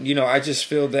you. But you know, I just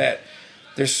feel that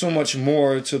there's so much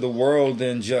more to the world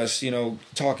than just, you know,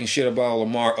 talking shit about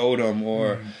Lamar Odom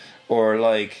or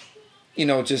like, you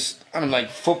know, just, I mean, like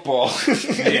football.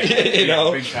 You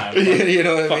know, big time. You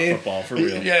know what Fuck I mean? Football for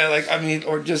real. Yeah, like, I mean,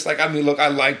 or just like, I mean, look, I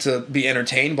like to be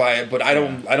entertained by it, but I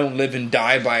don't live and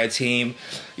die by a team.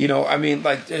 You know, I mean,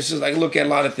 like, it's just like, look at a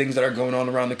lot of things that are going on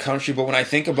around the country, but when I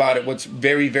think about it, what's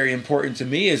very, very important to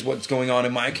me is what's going on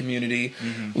in my community,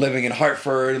 living in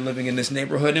Hartford and living in this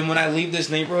neighborhood. And when I leave this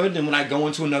neighborhood and when I go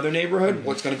into another neighborhood,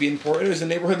 what's going to be important is the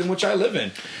neighborhood in which I live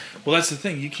in. Well, that's the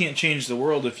thing. You can't change the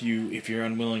world if you're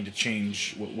unwilling to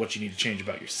change what you need to change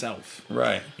about yourself.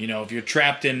 Right. You know, if you're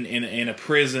trapped in a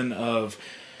prison of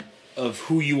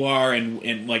who you are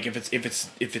and like if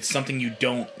it's something you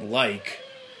don't like,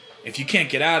 if you can't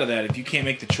get out of that, if you can't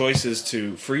make the choices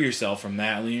to free yourself from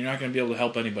that, then you're not going to be able to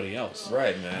help anybody else.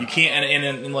 Right, man. You can't.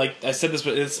 And like I said this,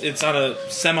 but it's on a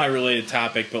semi-related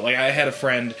topic. But like I had a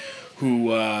friend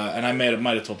who, and I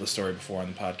might have told this story before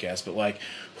on the podcast, but like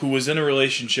who was in a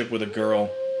relationship with a girl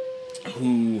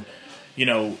who, you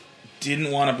know,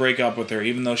 didn't want to break up with her,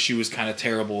 even though she was kind of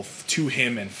terrible to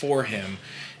him and for him,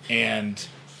 and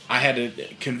I had to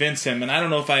convince him, and I don't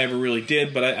know if I ever really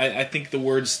did, but I think the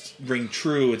words ring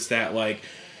true. It's that, like,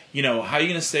 you know, how are you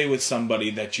going to stay with somebody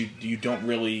that you don't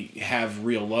really have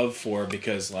real love for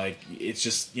because, like, it's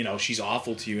just, you know, she's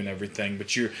awful to you and everything,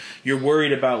 but you're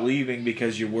worried about leaving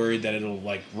because you're worried that it'll,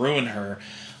 like, ruin her.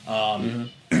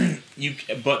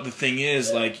 But the thing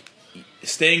is, like,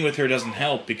 staying with her doesn't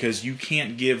help because you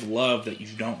can't give love that you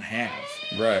don't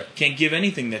have. Right. You can't give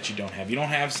anything that you don't have. You don't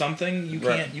have something, you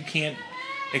can't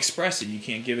express it. You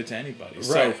can't give it to anybody. Right.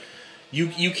 So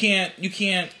you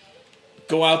can't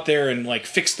go out there and like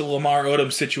fix the Lamar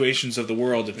Odom situations of the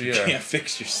world if you can't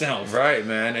fix yourself. Right,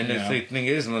 man. And the thing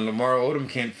is, Lamar Odom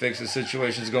can't fix the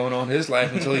situations going on in his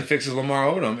life until he fixes Lamar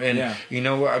Odom. And you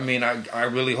know what? I mean, I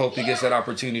really hope he gets that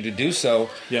opportunity to do so.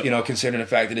 Yep. You know, considering the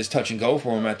fact that it's touch and go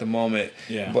for him at the moment.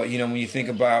 Yeah. But you know, when you think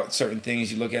about certain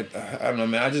things, you look at I don't know,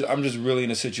 man. I'm just really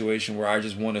in a situation where I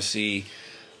just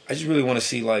really want to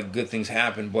see like good things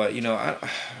happen. But you know,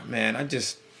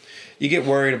 you get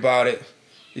worried about it.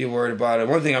 You're worried about it.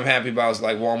 One thing I'm happy about is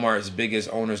like Walmart's biggest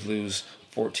owners lose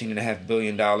 $14.5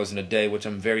 billion in a day, which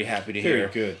I'm very happy to hear.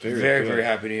 Very good. Very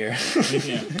happy to hear.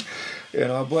 Yeah. You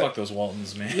know, but fuck those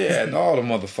Waltons, man. Yeah, and all the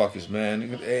motherfuckers,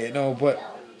 man. You know, but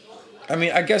I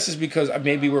mean, I guess it's because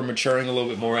maybe we're maturing a little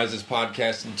bit more as this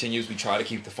podcast continues. We try to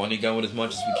keep the funny going as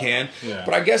much as we can. Yeah.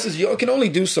 But I guess you can only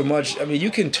do so much. I mean,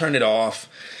 you can turn it off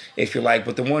if you like,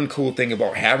 but the one cool thing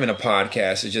about having a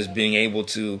podcast is just being able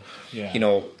to, you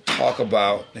know, talk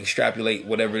about, extrapolate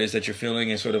whatever it is that you're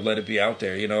feeling and sort of let it be out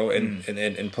there, you know,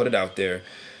 and put it out there.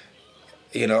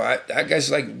 You know, I guess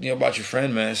like, you know, about your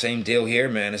friend, man, same deal here,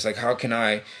 man. It's like, how can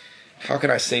I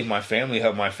save my family,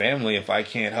 help my family if I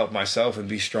can't help myself and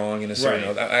be strong in a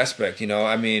certain aspect, you know?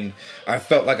 I mean, I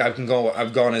felt like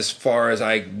I've gone as far as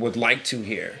I would like to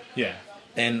here. Yeah.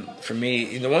 And for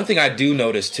me, the one thing I do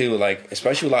notice too, like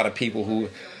especially a lot of people who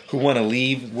want to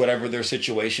leave whatever their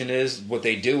situation is, what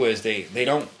they do is they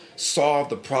don't solve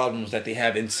the problems that they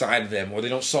have inside of them, or they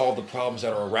don't solve the problems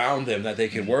that are around them that they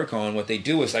can work on. What they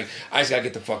do is like, I just gotta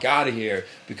get the fuck out of here,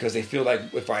 because they feel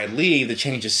like if I leave, the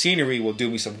change of scenery will do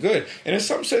me some good. And in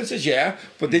some senses, yeah,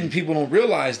 but then people don't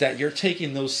realize that you're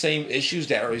taking those same issues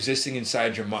that are existing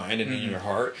inside your mind and in your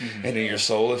heart and in your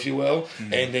soul, if you will,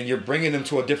 and then you're bringing them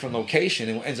to a different location.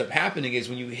 And what ends up happening is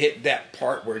when you hit that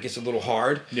part where it gets a little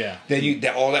hard, then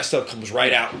all that stuff comes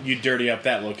right out. You dirty up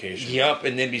that location. Yep,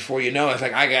 and then before you know it, it's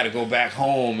like, I gotta go back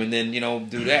home and then, you know,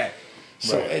 do that.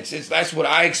 So it's that's what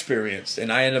I experienced,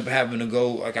 and I ended up having to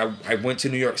go. Like I went to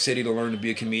New York City to learn to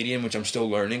be a comedian, which I'm still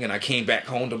learning, and I came back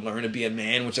home to learn to be a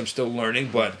man, which I'm still learning.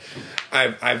 But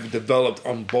I've developed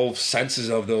on both senses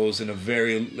of those in a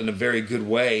very good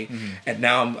way, and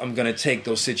now I'm gonna take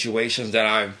those situations that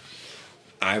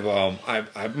I'm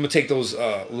gonna take those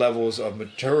levels of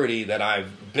maturity that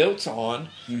I've built on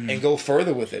and go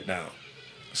further with it now.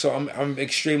 So I'm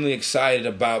extremely excited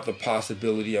about the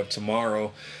possibility of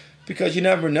tomorrow, because you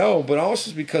never know, but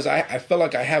also because I feel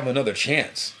like I have another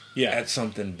chance at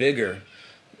something bigger,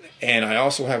 and I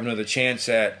also have another chance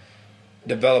at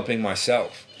developing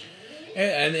myself.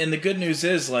 And the good news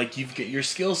is, like, your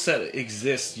skill set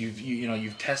exists.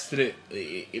 You've tested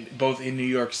it both in New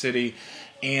York City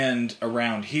and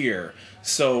around here.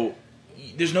 So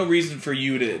there's no reason for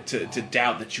you to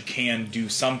doubt that you can do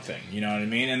something, you know what I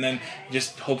mean? And then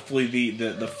just hopefully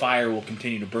the fire will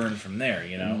continue to burn from there,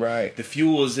 you know? Right. The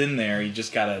fuel is in there, you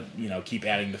just gotta, you know, keep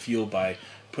adding the fuel by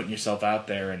putting yourself out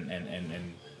there and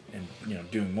you know,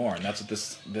 doing more. And that's what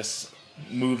this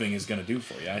moving is going to do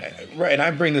for you, I think. Right, and I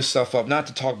bring this stuff up not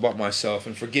to talk about myself,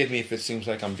 and forgive me if it seems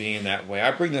like I'm being that way. I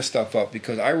bring this stuff up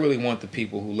because I really want the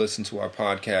people who listen to our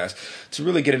podcast to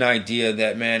really get an idea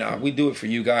that, man, we do it for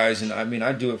you guys, and I mean,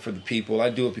 I do it for the people. I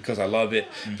do it because I love it,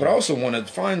 but I also want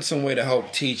to find some way to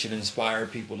help teach and inspire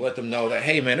people, to let them know that,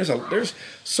 hey, man, there's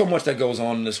so much that goes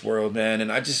on in this world, man,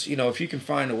 and I just, you know, if you can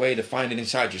find a way to find it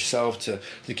inside yourself to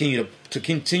continue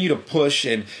to push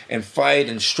and fight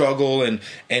and struggle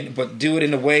but do it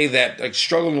in a way that, like,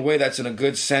 struggle in a way that's in a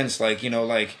good sense, like, you know,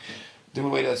 like, do it in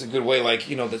a way that's a good way, like,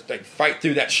 you know, like, fight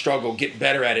through that struggle, get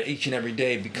better at it each and every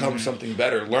day, become something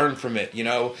better, learn from it, you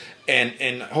know,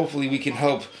 and hopefully we can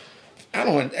help, I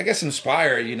don't know, I guess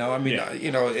inspire, you know, I mean,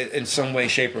 you know, in some way,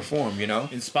 shape, or form, you know?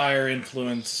 Inspire,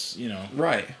 influence, you know.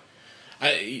 Right.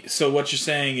 So what you're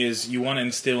saying is you want to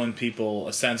instill in people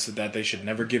a sense that they should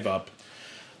never give up,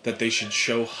 that they should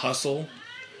show hustle,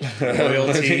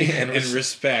 loyalty, and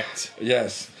respect.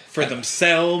 Yes. For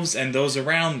themselves and those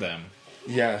around them.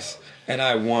 Yes. And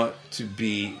I want to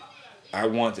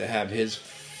have his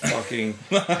fucking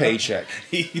paycheck.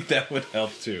 That would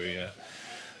help too, yeah.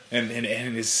 And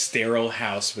his sterile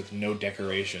house with no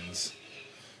decorations.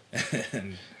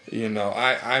 You know,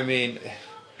 I mean,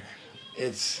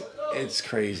 it's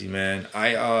crazy, man.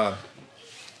 I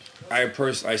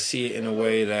see it in a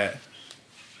way that,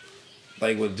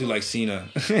 like, would do like Cena.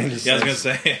 I was gonna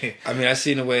say. I mean, I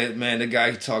see in a way, man, the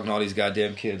guy talking to all these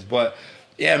goddamn kids. But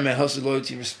yeah, man, hustle,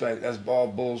 loyalty, respect, that's all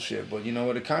bullshit. But you know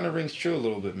what? It kind of rings true a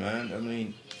little bit, man. I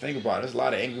mean, think about it. There's a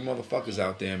lot of angry motherfuckers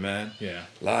out there, man. Yeah.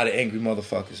 A lot of angry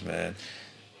motherfuckers, man.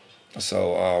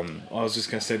 So, I was just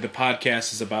gonna say the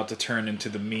podcast is about to turn into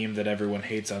the meme that everyone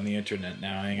hates on the internet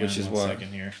now. Hang on one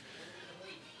second here.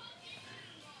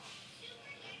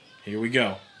 Here we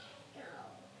go.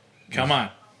 Come on.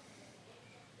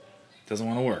 Doesn't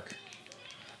want to work.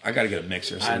 I gotta get a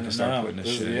mixer so we can start putting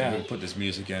this shit in. Yeah. We'll put this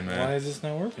music in, man. Why is this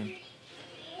not working?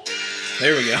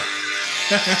 There we go.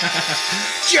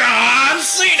 John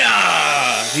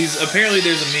Cena! Apparently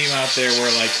there's a meme out there where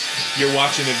like you're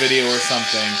watching a video or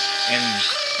something and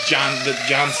the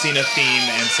John Cena theme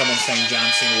and someone saying John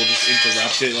Cena will just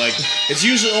interrupt it. Like it's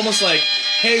usually almost like,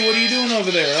 hey, what are you doing over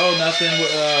there? Oh, nothing.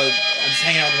 I'm just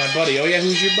hanging out with my buddy. Oh yeah,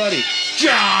 who's your buddy?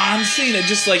 John Cena.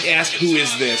 Just like ask who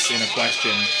is this in a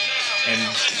question. And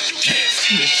this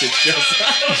shit shows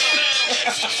up.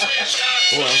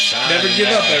 Well, never give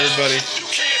up, everybody.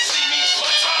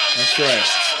 That's right.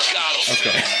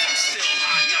 Okay.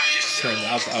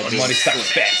 I'll money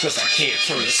stops back because I can't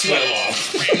turn the sweat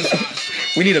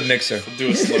off. We need a mixer. We'll do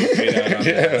a slow fade out on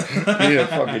that. We need a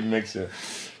fucking mixer.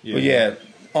 Yeah. But yeah,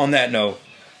 on that note,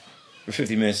 we're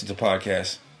 50 minutes into the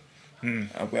podcast. I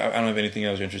don't have anything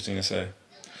else interesting to say.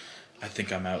 I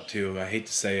think I'm out too. I hate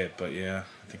to say it, but yeah,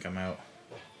 I think I'm out.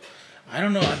 I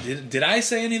don't know. Did I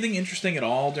say anything interesting at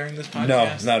all during this podcast?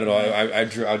 No, not at all. I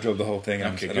drove the whole thing.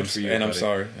 Okay, good for you. And buddy. I'm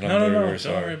sorry. And no, I'm don't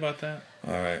sorry. worry about that.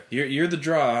 All right. You're the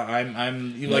draw.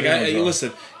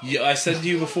 Listen. I said to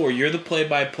you before. You're the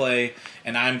play-by-play,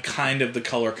 and I'm kind of the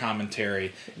color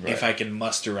commentary. Right. If I can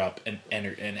muster up an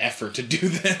effort to do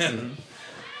that. Mm-hmm.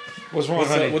 What's wrong,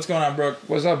 honey? What's going on, Brooke?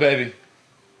 What's up, baby?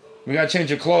 We gotta change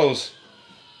your clothes.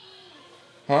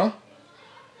 Huh?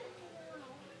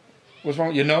 What's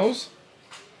wrong? Your nose?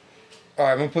 All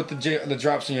right, I'm gonna put the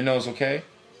drops in your nose, okay?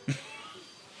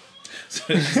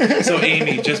 So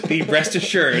Amy, just be rest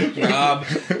assured, Rob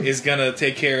is gonna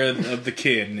take care of the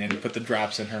kid and put the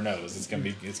drops in her nose. It's gonna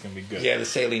be good. Yeah, the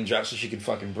saline drops so she can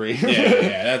fucking breathe.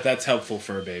 yeah, that's helpful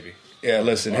for a baby. Yeah,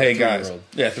 listen, hey guys.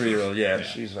 Yeah, 3-year-old. Yeah,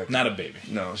 she's like not a baby.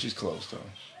 No, she's close though.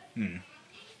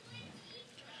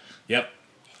 Yep.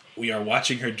 We are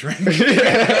watching her drink.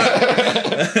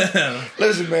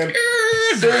 Listen, man.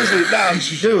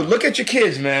 Seriously, dude, look at your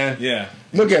kids, man. Yeah.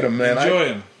 Look at them, man. Enjoy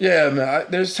them. Yeah, man.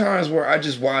 There's times where I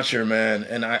just watch her, man,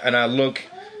 and I look.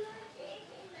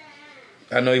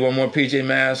 I know you want more PJ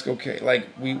Masks, okay?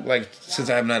 Since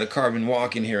I haven't had a car, been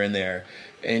walking here and there,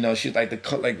 and she's like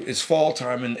it's fall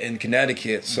time in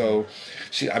Connecticut, so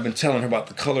I've been telling her about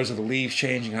the colors of the leaves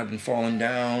changing. I've been falling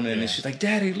down, and she's like,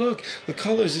 "Daddy, look, the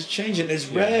colors is changing. It's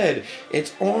red,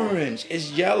 it's orange,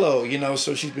 it's yellow."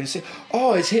 So she's been saying,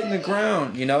 "Oh, it's hitting the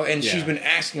ground," and she's been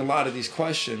asking a lot of these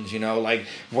questions, like,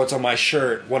 "What's on my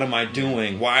shirt? What am I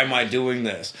doing? Why am I doing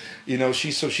this?"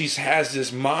 She has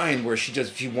this mind where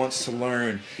she wants to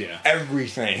learn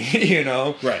everything,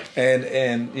 right?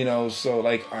 And so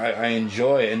like I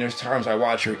enjoy it, and there's times I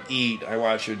watch her eat, I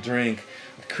watch her drink.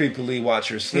 Creepily watch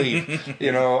her sleep.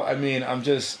 I'm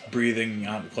just breathing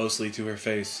out closely to her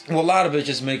face. Well, a lot of it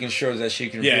just making sure that she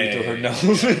can breathe through her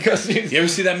nose. Because you ever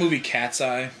see that movie Cat's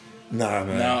Eye? Nah,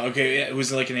 man. No, okay. It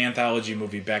was like an anthology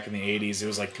movie back in the 80s. It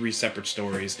was like 3 separate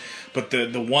stories. But the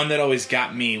one that always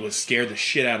got me scared the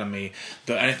shit out of me.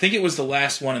 And I think it was the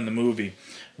last one in the movie.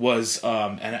 Was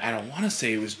and I don't want to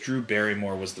say it was Drew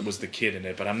Barrymore was the kid in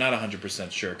it, but I'm not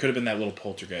 100% sure. It could have been that little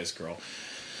poltergeist girl.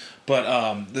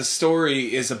 But the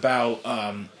story is about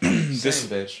this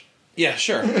bitch. Yeah,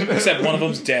 sure. Except one of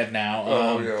them's dead now.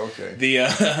 Okay.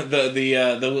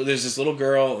 There's this little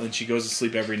girl, and she goes to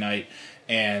sleep every night,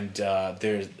 and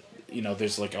there's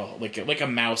like a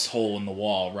mouse hole in the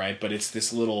wall, right? But it's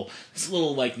this little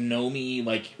like gnomey,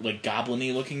 like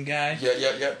goblin-y looking guy.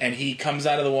 Yeah. And he comes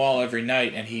out of the wall every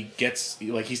night, and he gets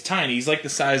he's tiny. He's like the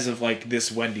size of like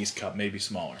this Wendy's cup, maybe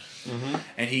smaller. Mm-hmm.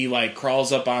 And he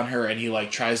crawls up on her, and he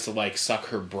tries to suck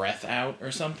her breath out or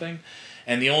something.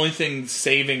 And the only thing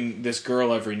saving this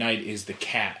girl every night is the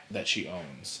cat that she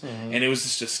owns. Mm-hmm. And it was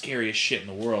just the scariest shit in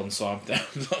the world. And so I'm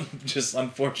just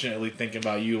unfortunately thinking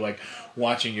about you,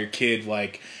 watching your kid,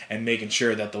 and making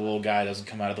sure that the little guy doesn't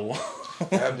come out of the wall.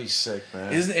 That'd be sick,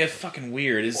 man. Isn't it fucking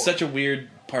weird? It's such a weird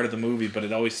part of the movie, but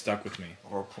it always stuck with me.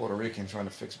 Or a Puerto Rican trying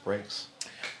to fix brakes.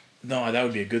 No, that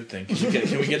would be a good thing.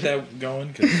 Can we get that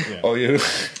going? Oh, yeah.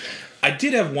 I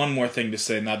did have one more thing to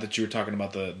say. Not that you were talking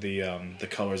about the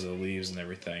colors of the leaves and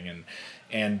everything,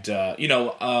 and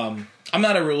I'm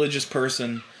not a religious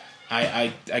person.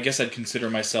 I guess I'd consider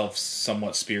myself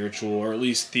somewhat spiritual, or at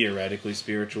least theoretically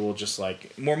spiritual, just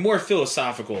more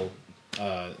philosophical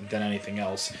than anything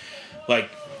else.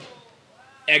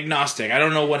 Agnostic. I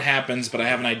don't know what happens, but I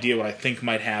have an idea what I think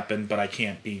might happen, but I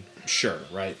can't be sure,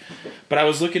 right? But I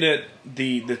was looking at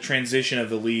the transition of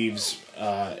the leaves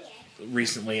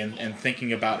recently and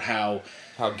thinking about how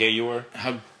How gay you were?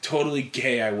 How totally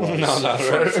gay I was No,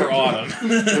 for autumn.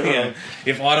 Yeah.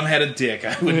 If autumn had a dick,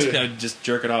 I'd just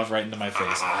jerk it off right into my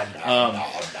face.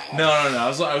 No.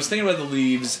 I was thinking about the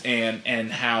leaves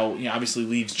and how, you know, obviously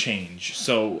leaves change.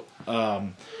 So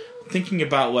thinking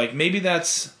about, like, maybe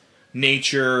that's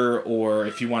nature, or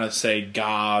if you want to say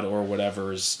God or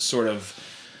whatever's sort of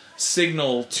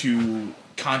signal to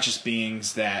conscious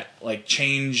beings that, like,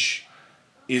 change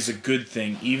is a good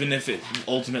thing, even if it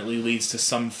ultimately leads to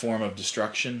some form of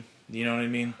destruction. You know what I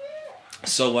mean?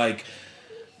 So, like,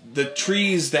 the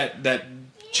trees that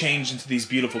change into these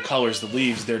beautiful colors, the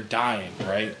leaves, they're dying,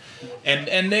 right?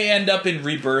 And they end up in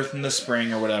rebirth in the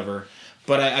spring or whatever.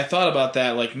 But I thought about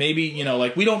that, like, maybe, you know,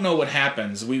 like, we don't know what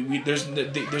happens.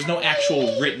 There's no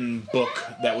actual written book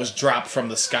that was dropped from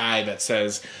the sky that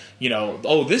says, you know,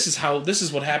 oh, this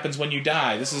is what happens when you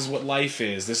die. This is what life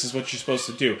is. This is what you're supposed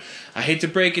to do. I hate to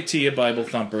break it to you, Bible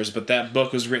thumpers, but that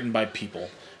book was written by people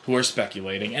who are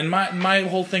speculating, and my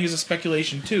whole thing is a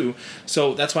speculation too.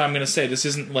 So that's why I'm going to say this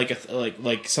isn't like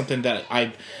like something that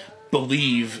I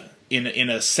believe in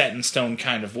a set in stone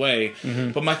kind of way.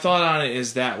 Mm-hmm. But my thought on it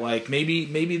is that, like, maybe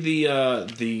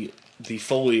the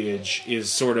foliage is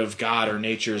sort of God or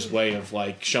nature's way of,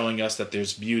 like, showing us that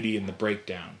there's beauty in the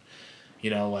breakdown. You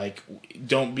know, like,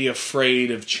 don't be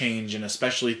afraid of change, and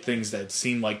especially things that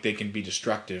seem like they can be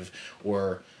destructive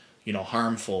or, you know,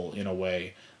 harmful in a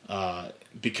way,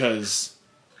 because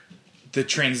the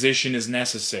transition is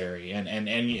necessary,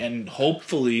 and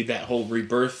hopefully that whole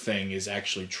rebirth thing is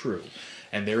actually true,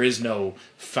 and there is no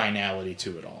finality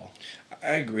to it all.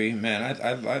 I agree, man.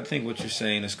 I think what you're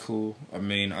saying is cool. I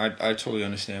mean, I totally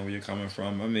understand where you're coming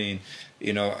from. I mean,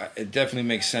 you know, it definitely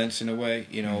makes sense in a way,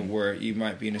 you know, where you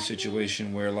might be in a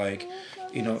situation where, like,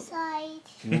 you know...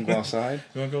 You want to go outside?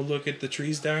 You want to go look at the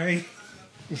trees dying?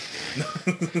 And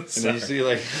then you see,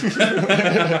 like...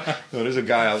 no, there's a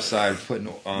guy outside putting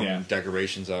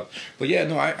decorations up. But yeah,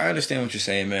 no, I understand what you're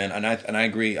saying, man. And I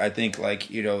agree. I think,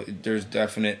 like, you know, there's a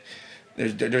definite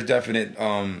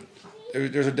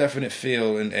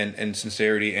feel and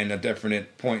sincerity and a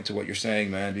definite point to what you're saying,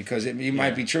 man, because it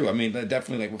might be true. I mean,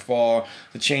 definitely, like, with fall,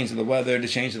 the change of the weather, the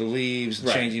change of the leaves,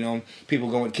 the change, you know,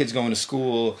 kids going to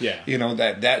school, you know,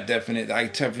 that definite, I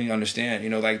definitely understand, you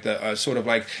know, like the sort of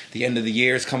like the end of the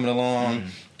year is coming along.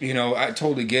 You know, I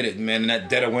totally get it, man. And that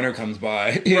dead of winter comes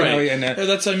by, you know. And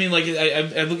that's, I mean, like,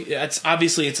 I look. It's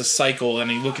obviously it's a cycle,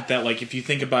 and you look at that. Like, if you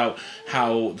think about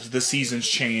how the seasons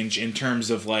change in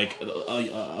terms of, like,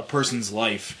 a person's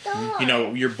life, you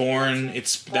know, you're born.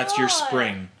 That's your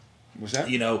spring. What's that?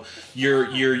 You know,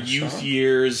 your youth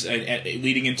years and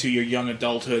leading into your young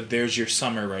adulthood. There's your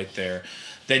summer right there.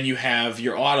 Then you have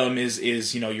your autumn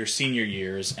is you know, your senior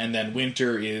years, and then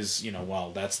winter is, you know,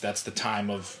 well, that's the time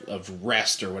of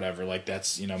rest or whatever, like,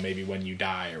 that's, you know, maybe when you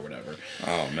die or whatever.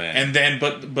 Oh man. And then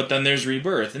but then there's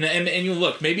rebirth, and you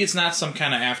look, maybe it's not some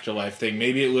kind of afterlife thing,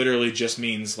 maybe it literally just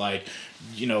means, like,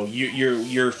 you know,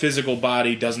 your physical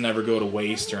body doesn't ever go to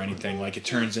waste or anything, like, it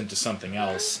turns into something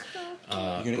else.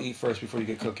 You're gonna eat first before you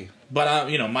get cookie. But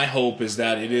you know, my hope is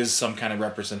that it is some kind of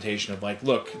representation of, like,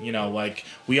 look, you know, like,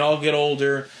 we all get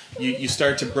older, you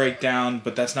start to break down,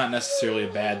 but that's not necessarily a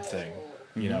bad thing.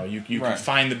 You know, you can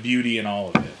find the beauty in all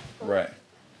of it. Right.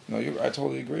 No, I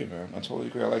totally agree, man. I totally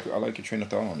agree. I like your train of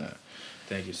thought on that.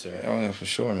 Thank you, sir. Oh yeah, for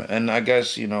sure, man. And I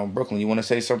guess, you know, Brooklyn, you want to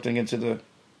say something You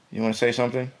want to say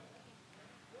something?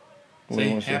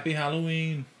 Say Happy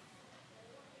Halloween.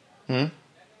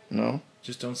 No.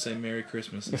 Just don't say Merry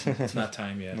Christmas. It's not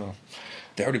time yet. No.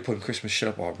 They're already putting Christmas shit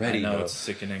up already. I know, it's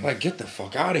sickening. Like, get the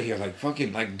fuck out of here. Like,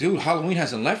 fucking, like, dude, Halloween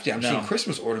hasn't left yet. I'm seeing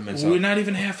Christmas ornaments We're up. not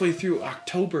even halfway through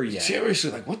October yet. Seriously,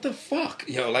 like, what the fuck?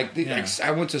 Yo, like, I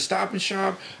went to Stop and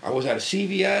Shop. I was at a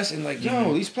CVS, and, like,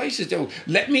 yo, these places,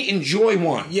 let me enjoy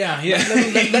one. Yeah.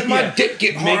 Let my dick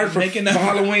get hard for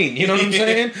Halloween. You know what I'm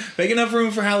saying? Make enough room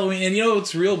for Halloween. And you know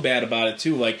what's real bad about it,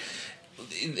 too? Like,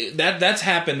 that's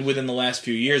happened within the last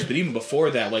few years, but even before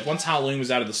that, like, once Halloween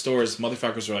was out of the stores,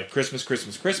 motherfuckers were like, Christmas.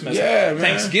 Yeah, man.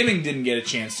 Thanksgiving didn't get a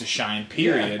chance to shine,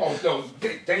 period. Yeah. Oh, no,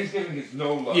 Thanksgiving is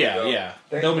no love. Yeah.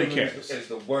 Nobody cares. It's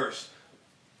the worst.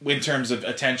 In terms of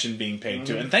attention being paid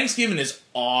to it. And Thanksgiving is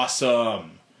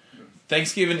awesome.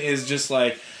 Thanksgiving is just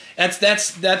like,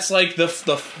 that's like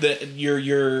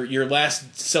your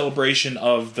last celebration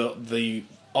of the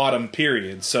autumn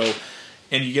period. So,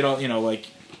 and you get all, you know, like,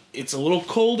 it's a little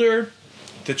colder,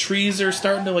 the trees are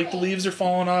starting to, like, the leaves are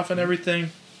falling off and everything,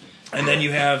 and then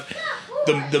you have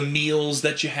the meals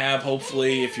that you have,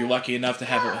 hopefully, if you're lucky enough to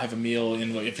have a meal,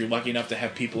 if you're lucky enough to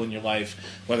have people in your life,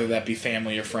 whether that be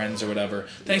family or friends or whatever.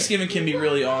 Thanksgiving can be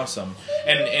really awesome,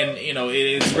 and you know, it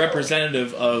is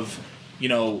representative of, you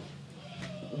know,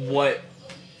 what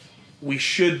we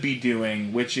should be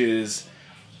doing, which is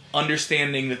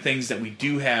understanding the things that we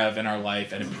do have in our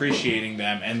life and appreciating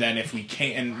them, and then if we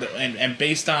can't, and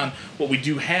based on what we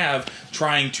do have,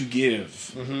 trying to give.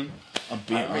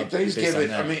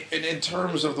 Thanksgiving. I mean, in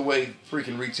terms of the way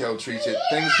freaking retail treats it,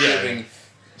 Thanksgiving.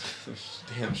 Yeah.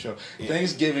 Damn show. Yeah.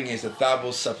 Thanksgiving is the Thabo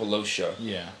Cephalosha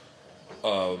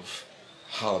of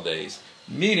holidays.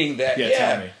 Meaning that,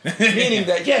 meaning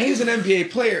that, he was an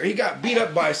NBA player. He got beat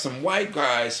up by some white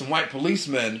guys, some white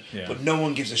policemen, but no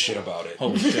one gives a shit about it.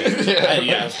 Holy shit.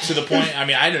 To the point, I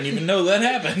mean, I don't even know that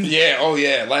happened.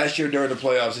 Last year during the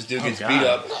playoffs, this dude gets beat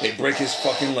up. They break his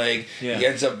fucking leg. Yeah. He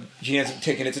ends up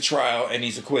taking it to trial, and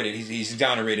he's acquitted. He's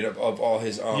exonerated of all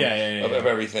his, of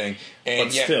everything. And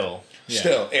but still...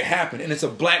 Still, it happened, and it's a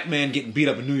black man getting beat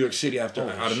up in New York City out of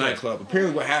a nightclub.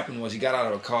 Apparently, what happened was he got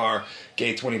out of a car,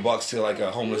 gave $20 to like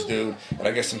a homeless dude, and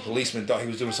I guess some policemen thought he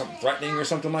was doing something threatening or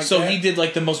something like that. So he did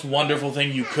like the most wonderful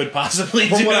thing you could possibly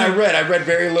do. From what I read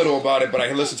very little about it, but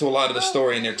I listened to a lot of the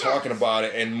story, and they're talking about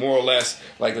it, and more or less,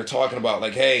 like they're talking about,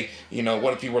 like, hey, you know,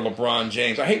 what if he were LeBron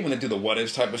James? I hate when they do the what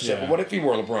ifs type of shit, but what if he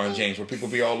were LeBron James? Would people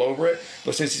be all over it?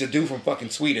 But since he's a dude from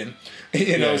fucking Sweden,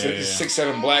 you know, he's a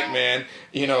 6'7" black man,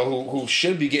 you know, who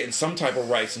should be getting some type of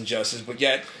rights and justice, but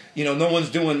yet, you know, no one's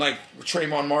doing like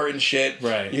Trayvon Martin shit.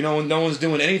 Right. You know, no one's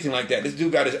doing anything like that. This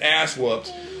dude got his ass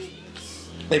whooped.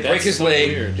 They break his leg.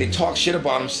 Weird. They talk shit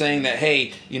about him, saying that,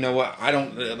 hey, you know what? I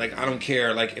don't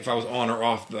care. Like if I was on or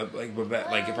off the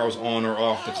if I was on or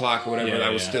off the clock or whatever, I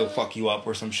would still fuck you up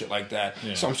or some shit like that.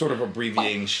 Yeah. So I'm sort of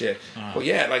abbreviating shit. But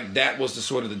like that was the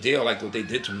sort of the deal. Like what they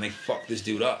did to him, they fucked this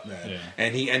dude up, man. Yeah.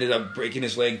 And he ended up breaking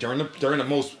his leg during the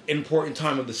most important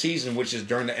time of the season, which is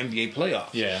during the NBA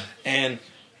playoffs. Yeah. And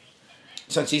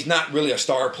since he's not really a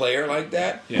star player like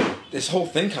that, this whole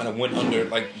thing kind of went under,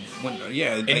 and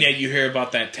yet you hear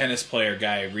about that tennis player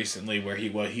guy recently where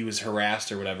he was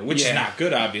harassed or whatever, which is not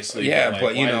good, obviously. Yeah,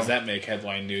 but why does that make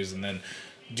headline news? And then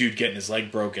dude getting his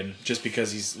leg broken just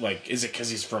because he's like, is it because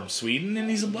he's from Sweden and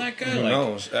he's a black guy? Who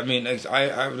knows? I mean, there's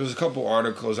a couple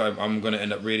articles I'm going to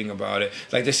end up reading about it.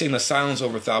 Like they're saying the silence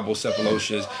over Thabo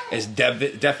Cephalosha is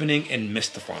deafening and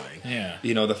mystifying. Yeah,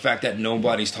 you know, the fact that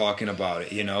nobody's talking about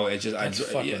it. You know, it's just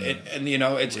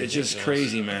it's just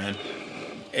crazy, man.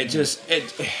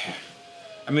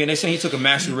 I mean, they say he took a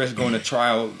massive risk going to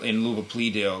trial in lieu of a plea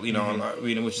deal, you know,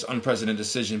 which is an unprecedented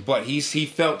decision. But he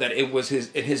felt that it was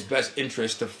in his best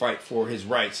interest to fight for his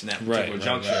rights in that particular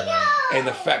juncture. Right. And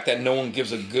the fact that no one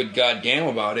gives a good goddamn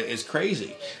about it is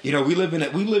crazy. You know, we live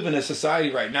in a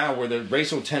society right now where the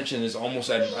racial tension is almost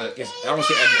at I don't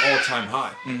say at an all-time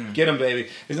high. Mm-hmm. Get him, baby.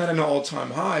 It's not at an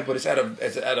all-time high, but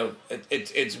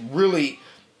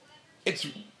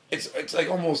it's like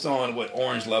almost on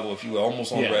orange level, if you will,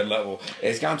 almost on red level.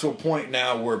 It's gotten to a point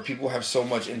now where people have so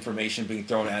much information being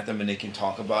thrown at them and they can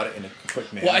talk about it in a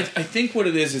quick manner. Well, I think what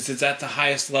it is it's at the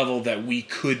highest level that we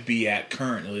could be at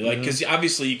currently. Like, because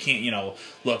obviously you can't, you know,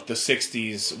 look, the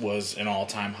 60s was an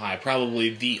all-time high, probably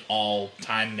the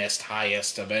all-time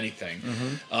highest of anything.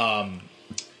 Mm-hmm.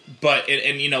 But,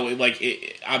 you know,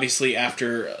 like, obviously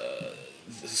after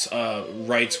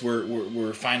rights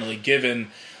were finally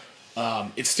given,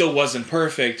 it still wasn't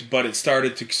perfect, but it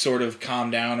started to sort of calm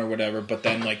down or whatever. But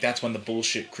then, like, that's when the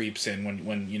bullshit creeps in,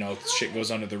 when you know, shit goes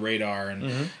under the radar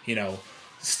and, you know,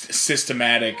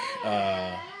 systematic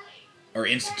or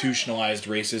institutionalized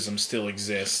racism still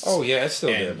exists. Oh, yeah, it's still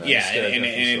there, man. Yeah, and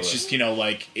it's just, you know,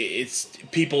 like, it's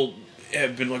people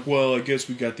have been like, well, I guess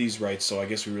we got these rights, so I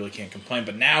guess we really can't complain.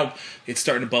 But now it's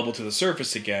starting to bubble to the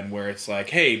surface again, where it's like,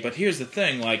 hey, but here's the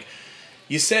thing, like,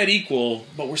 you said equal,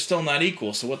 but we're still not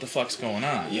equal, so what the fuck's going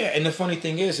on? Yeah, and the funny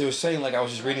thing is, it was saying, like, I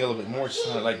was just reading a little bit more, just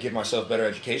trying to, like, give myself better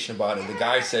education about it. The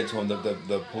guy said to him,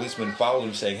 the policeman followed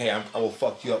him, saying, hey, I will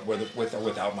fuck you up with or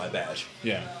without my badge.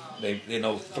 Yeah. They, you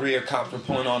know, 3 cops were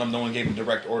pulling on him. No one gave him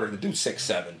direct order. The dude's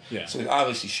 6'7". Yeah. So he's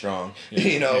obviously strong. Yeah.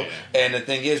 You know, and the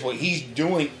thing is, what he's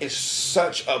doing is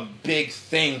such a big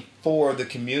thing for the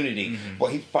community. Mm-hmm.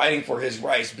 But he's fighting for his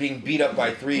rights, being beat up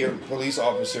by 3 police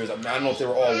officers. I mean, I don't know if they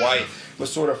were all white, but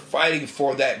sort of fighting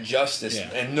for that justice. Yeah.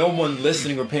 And no one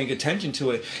listening or paying attention to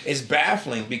it is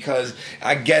baffling, because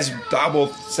I guess Thabo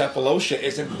Cephalosha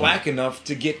isn't black enough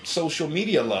to get social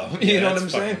media love. You know what I'm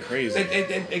saying? Crazy.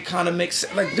 It kind of makes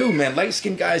sense. Like, dude, man,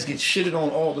 light-skinned guys get shitted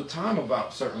on all the time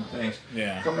about certain things.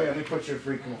 Yeah. Come here, let me put your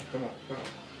freak. Come on.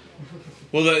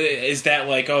 Well, is that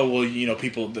like, oh, well, you know,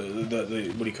 people,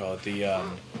 the what do you call it?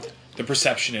 the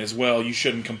perception is, well, you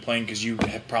shouldn't complain because you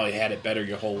have probably had it better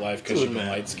your whole life because you've been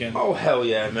light skinned. Oh hell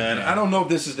yeah, man! I don't know if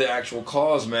this is the actual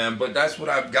cause, man, but that's what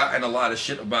I've gotten a lot of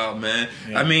shit about, man.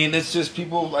 Yeah. I mean, it's just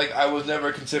people like I was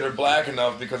never considered black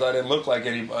enough because I didn't look like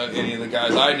any of the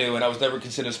guys I knew, and I was never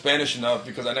considered Spanish enough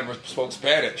because I never spoke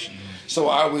Spanish. Mm. So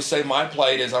I always say my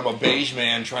plight is I'm a beige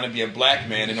man trying to be a black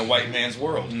man in a white man's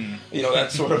world. Mm. You know,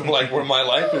 that's sort of like where my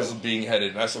life is being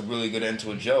headed. That's a really good end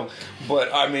to a joke.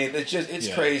 But I mean,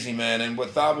 it's crazy, man. And what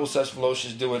Thabo Sefolosha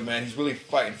is doing, man, he's really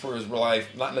fighting for his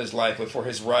life, not in his life, but for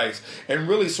his rights, and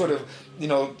really sort of,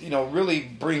 really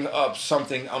bring up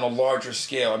something on a larger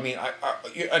scale. I mean,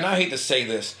 I hate to say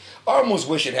this, I almost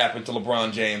wish it happened to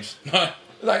LeBron James.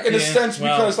 Like, in a sense,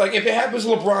 because, like, if it happens to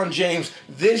LeBron James,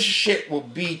 this shit will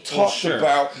be talked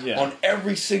about on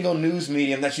every single news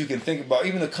medium that you can think about.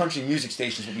 Even the country music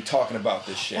stations will be talking about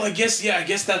this shit. Well, I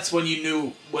guess that's when you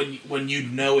knew, when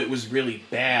you'd know it was really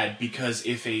bad, because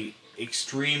if a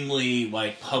extremely,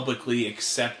 like, publicly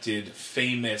accepted,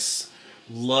 famous,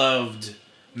 loved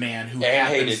man who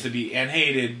happens to be, and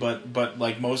hated, but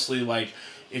like, mostly, like,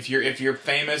 if you're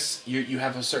famous, you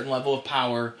have a certain level of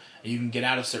power, and you can get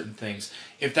out of certain things.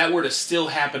 If that were to still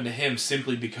happen to him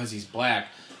simply because he's black,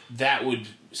 that would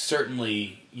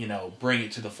certainly, bring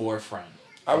it to the forefront.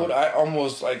 I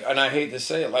almost, like, and I hate to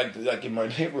say it, like in my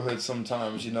neighborhood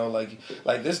sometimes,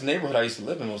 like this neighborhood I used to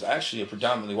live in was actually a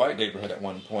predominantly white neighborhood at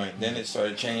one point. Then it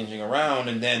started changing around,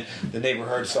 and then the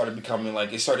neighborhood started becoming,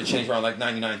 like, it started changing around, like,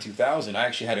 99, 2000. I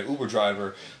actually had an Uber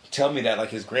driver tell me that, like,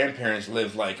 his grandparents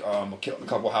lived, like, a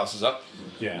couple houses up.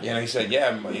 Yeah. He said,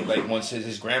 like, once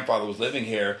his grandfather was living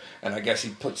here, and I guess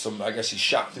he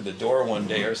shot through the door one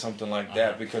day or something like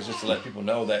that, because just to let people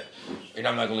know that,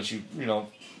 I'm not going to let you,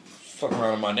 fuck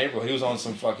around in my neighborhood. He was on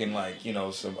some fucking, like,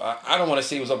 some, I don't want to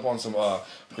say he was up on some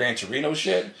Gran Torino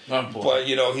shit, but,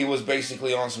 he was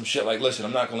basically on some shit like, listen,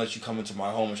 I'm not going to let you come into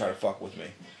my home and try to fuck with me.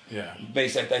 Yeah.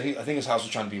 Basically, I think his house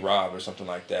was trying to be robbed or something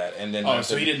like that. And then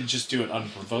so he didn't just do it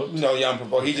unprovoked? No,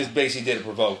 unprovoked. He just basically did it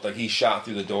provoked. Like, he shot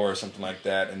through the door or something like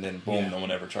that, and then boom, no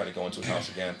one ever tried to go into his house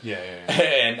again.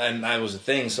 And that was the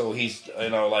thing. So he's,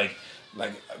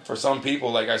 like for some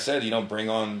people, like I said, bring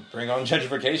on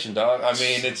gentrification, dog. I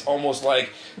mean, it's almost like,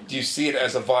 do you see it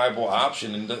as a viable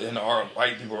option? And our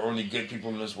white people are only good people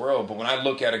in this world. But when I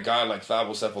look at a guy like Thabo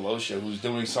Sefolosha, who's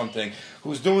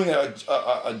doing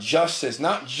a justice,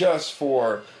 not just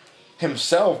for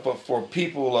himself, but for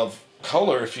people of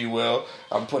color, if you will.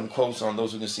 I'm putting quotes on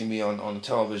those who can see me on the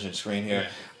television screen here.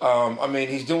 I mean,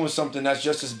 he's doing something that's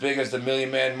just as big as the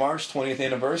Million Man March 20th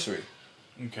anniversary.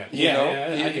 Okay.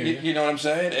 You know what I'm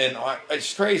saying? And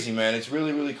it's crazy, man. It's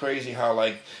really, really crazy how,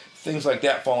 like, things like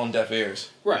that fall on deaf ears.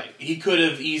 Right. He could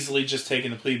have easily just taken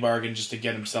the plea bargain just to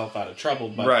get himself out of trouble,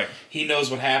 but he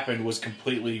knows what happened was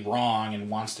completely wrong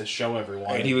and wants to show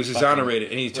everyone. And he was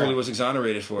exonerated, and he totally was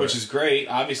exonerated for it. Which is great,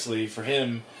 obviously, for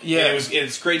him. Yeah.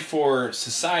 It's great for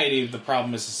society. The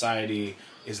problem is society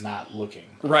is not looking.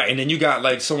 Right, and then you got,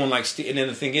 like, someone like and then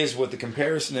the thing is, with the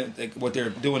comparison, what they're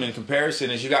doing in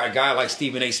comparison is you got a guy like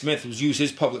Stephen A. Smith who's used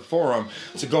his public forum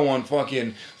to go on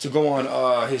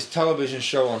his television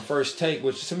show on First Take,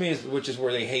 which to me is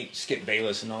where they hate Skip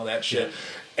Bayless and all that shit. Yeah.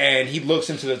 And he looks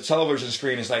into the television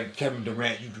screen and it's like, Kevin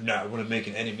Durant, you do not want to make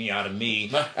an enemy out of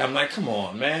me. And I'm like, come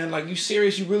on, man. Like, you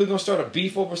serious? You really going to start a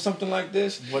beef over something like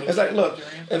this? It's like, look,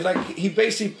 it's like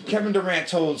Kevin Durant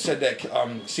said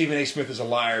that Stephen A. Smith is a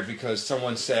liar because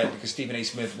Stephen A.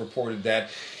 Smith reported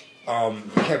that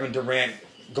Kevin Durant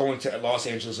going to Los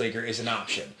Angeles Lakers is an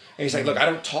option. And he's like, look, I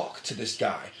don't talk to this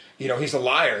guy. He's a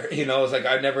liar. It's like,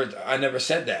 I never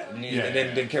said that.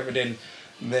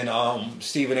 Then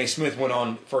Stephen A. Smith went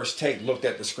on First Take, looked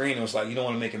at the screen, and was like, "You don't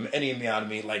want to make an enemy out of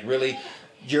me. Like, really?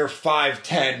 You're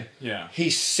 5'10". Yeah.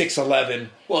 He's 6'11".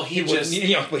 Well,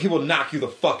 but he will knock you the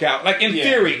fuck out. Like, in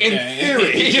theory,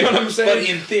 you know what I'm saying? But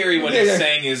in theory, what he's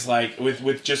saying is, like, with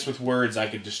words, I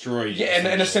could destroy you. Yeah, and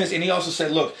in a sense, and he also said,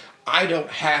 "Look, I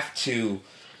don't have to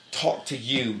talk to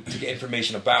you to get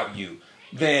information about you.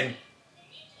 Then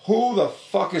who the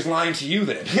fuck is lying to you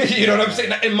then?" You know what I'm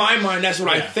saying? In my mind, that's what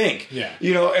I think. Yeah.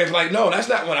 And like, no, that's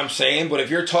not what I'm saying. But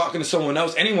if you're talking to someone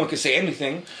else, anyone can say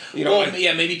anything.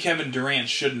 Maybe Kevin Durant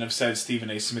shouldn't have said Stephen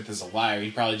A. Smith is a liar.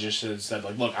 He probably just should have said,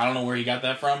 like, look, I don't know where he got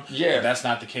that from. Yeah. But that's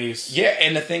not the case. Yeah,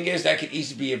 and the thing is, that could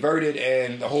easily be averted.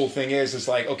 And the whole thing is, it's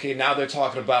like, okay, now they're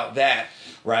talking about that.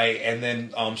 Right, and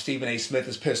then Stephen A. Smith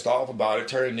is pissed off about it,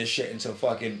 turning this shit into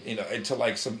fucking, into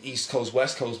like some East Coast,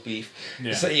 West Coast beef.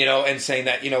 Yeah. So, and saying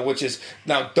that, which is,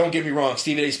 now don't get me wrong,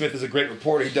 Stephen A. Smith is a great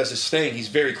reporter. He does his thing. He's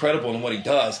very credible in what he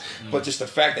does. But just the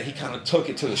fact that he kind of took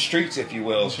it to the streets, if you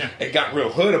will, and got real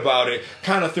hood about it,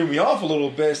 kind of threw me off a little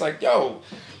bit. It's like, yo,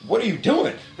 what are you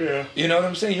doing? Yeah. You know what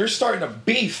I'm saying? You're starting a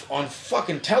beef on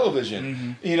fucking television.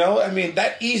 Mm-hmm. You know, I mean,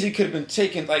 that easy could have been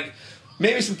taken, like,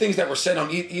 maybe some things that were said on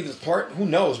either part, who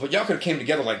knows? But y'all could have came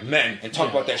together like men and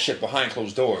talked about that shit behind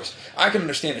closed doors. I can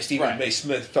understand that Stephen A.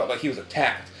 Smith felt like he was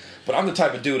attacked. But I'm the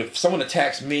type of dude, if someone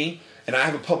attacks me and I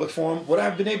have a public forum, would I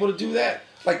have been able to do that?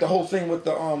 Like the whole thing with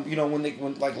the, you know,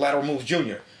 when like Lateral Moves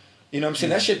Jr., you know what I'm saying?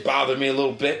 That shit bothered me a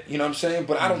little bit, you know what I'm saying?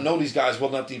 But I don't know these guys well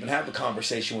enough to even have a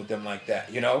conversation with them like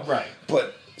that, you know? Right.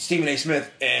 But Stephen A. Smith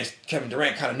and Kevin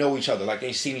Durant kind of know each other. Like,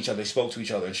 they've seen each other, they spoke to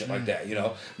each other and shit like that, you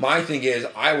know? My thing is,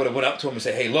 I would have went up to him and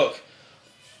said, hey, look,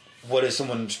 what is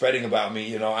someone spreading about me?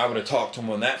 You know, I would have talked to him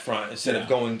on that front instead of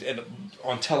going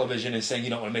on television and saying, you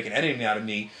don't want to make an enemy out of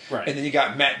me. Right. And then you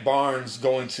got Matt Barnes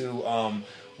going to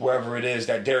wherever it is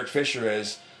that Derek Fisher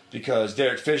is, because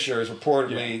Derek Fisher is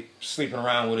reportedly sleeping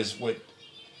around with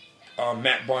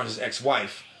Matt Barnes'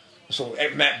 ex-wife. So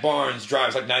Matt Barnes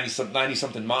drives like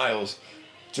 90-something miles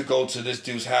to go to this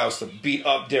dude's house to beat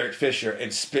up Derek Fisher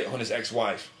and spit on his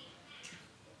ex-wife.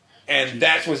 And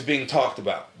that's what's being talked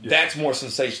about. Yeah. That's more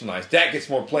sensationalized. That gets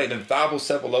more play than Thabo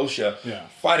Sefolosha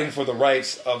fighting for the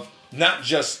rights of not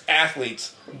just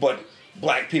athletes, but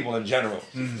black people in general.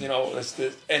 You know,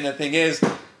 and the thing is,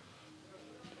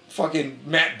 fucking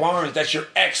Matt Barnes, that's your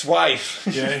ex-wife.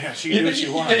 Yeah, she can do what she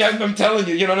wants. Yeah, I'm telling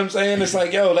you, you know what I'm saying? It's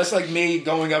like, yo, that's like me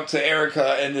going up to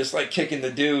Erica and just like kicking the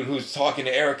dude who's talking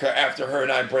to Erica after her and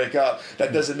I break up.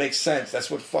 That doesn't make sense. That's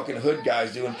what fucking hood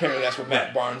guys do, and apparently that's what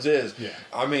Matt Barnes is. Yeah.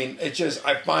 I mean, it just,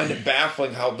 I find it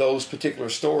baffling how those particular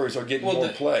stories are getting more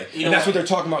play. And that's what they're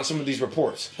talking about in some of these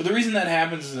reports. But the reason that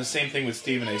happens is the same thing with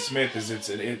Stephen A. Smith, is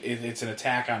it's an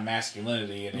attack on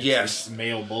masculinity, and it's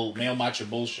male macho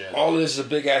bullshit. All of this is a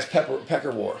big ass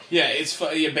pecker war. Yeah, it's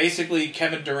basically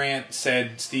Kevin Durant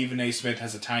said Stephen A. Smith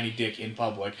has a tiny dick in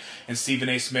public, and Stephen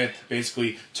A. Smith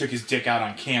basically took his dick out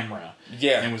on camera.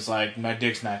 Yeah, and was like, "My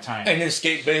dick's not tiny." And then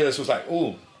Skate Bayless was like,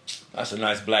 "Ooh, that's a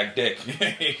nice black dick.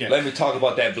 Let me talk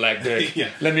about that black dick.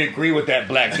 Let me agree with that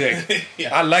black dick.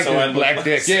 I like that black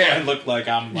dick. So I look like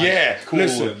I'm cool.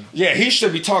 Listen, he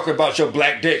should be talking about your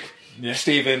black dick." Yeah.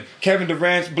 Steven, Kevin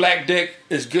Durant's black dick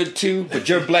is good too, but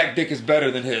your black dick is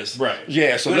better than his. Right.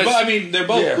 Yeah, so I mean, they're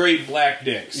both great black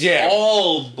dicks. Yeah.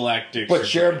 All black dicks.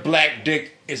 But your black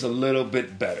dick is a little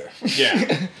bit better.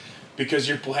 Yeah. Because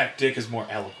your black dick is more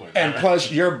eloquent. And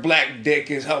plus, your black dick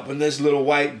is helping this little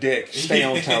white dick stay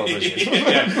on television.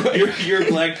 Your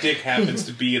black dick happens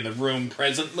to be in the room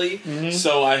presently,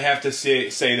 so I have to say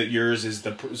that yours is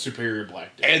the superior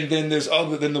black dick. And then there's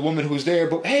other than the woman who's there,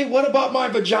 but hey, what about my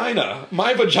vagina?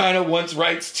 My vagina wants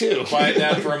rights too. Quiet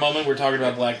down for a moment, we're talking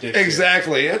about black dicks.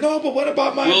 Exactly. Here. No, but what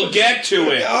about my We'll get to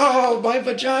it. Oh, my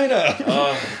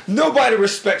vagina. Nobody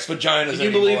respects vaginas anymore. Can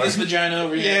you believe this vagina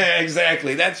over here? Yeah,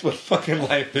 exactly. That's what fucking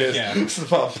life is. Yeah. It's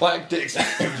about black dicks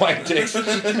and white dicks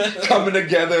coming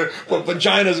together, but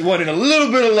vaginas wanting a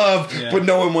little bit of love, but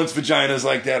no one wants vaginas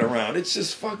like that around. It's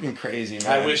just fucking crazy,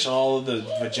 man. I wish all of the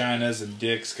vaginas and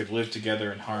dicks could live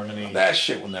together in harmony. That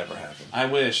shit will never happen. I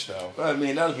wish, though. I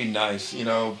mean, that would be nice, you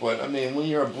know, but I mean, when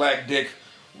you're a black dick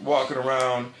walking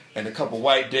around and a couple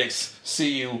white dicks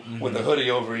see you with a hoodie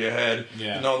over your head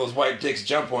and all those white dicks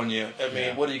jump on you, I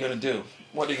mean, what are you going to do?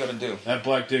 What are you going to do? That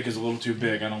black dick is a little too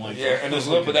big. I don't like that. Yeah,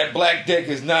 and but that black dick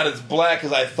is not as black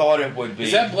as I thought it would be.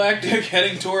 Is that black dick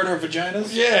heading toward our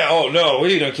vaginas? Yeah, oh no,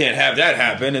 we can't have that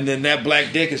happen. And then that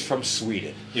black dick is from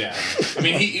Sweden. Yeah. I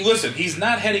mean, listen, he's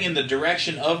not heading in the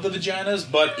direction of the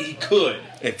vaginas, but he could.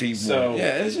 If he would.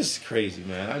 Yeah, it's just crazy,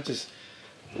 man. The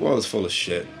world is full of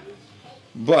shit.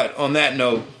 But on that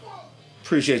note,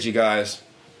 appreciate you guys.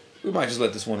 We might just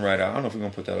let this one ride out. I don't know if we're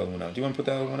going to put that other one out. Do you want to put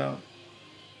that other one out?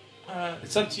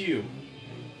 It's up to you.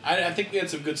 I think we had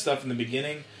some good stuff in the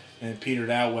beginning, and it petered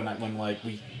out when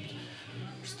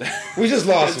we just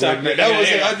lost it.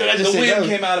 The wind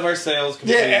came out of our sails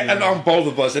completely. Yeah, and on both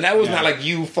of us. And that was not like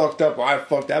you fucked up or I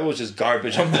fucked up. That was just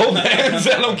garbage on both ends.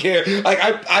 I don't care. Like,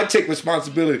 I take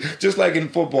responsibility. Just like in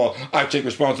football, I take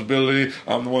responsibility.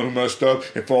 I'm the one who messed up.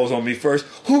 It falls on me first.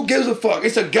 Who gives a fuck?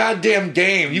 It's a goddamn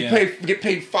game. You get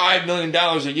paid $5 million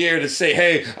a year to say,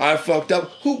 hey, I fucked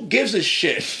up. Who gives a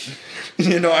shit?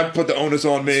 You know, I put the onus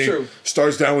on me. It's true.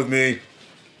 Starts down with me.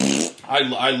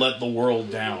 I let the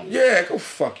world down. Yeah, go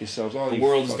fuck yourselves. The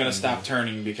world is going to stop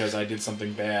turning because I did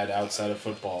something bad outside of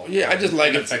football. Yeah, I just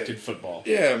like it affected football.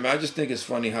 Yeah, man, I just think it's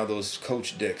funny how those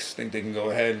coach dicks think they can go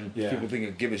ahead and people think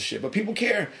they give a shit, but people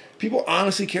care. people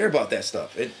honestly care about that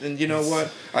stuff. And you know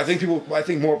what? I think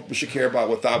more people should care about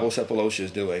what Thabo Sefolosha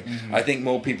is doing. Mm-hmm. I think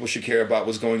more people should care about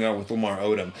what's going on with Lamar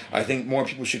Odom. I think more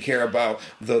people should care about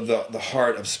the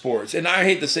heart of sports. And I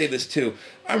hate to say this too.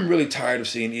 I'm really tired of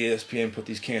seeing ESPN put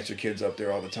these cancer kids up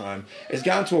there all the time. It's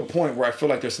gotten to a point where I feel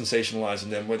like they're sensationalizing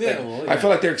them. I feel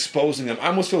like they're exposing them. I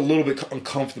almost feel a little bit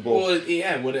uncomfortable. Well,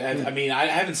 yeah. I mean, I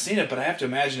haven't seen it, but I have to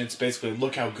imagine it's basically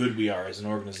look how good we are as an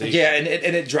organization. Yeah, and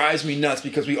it drives me nuts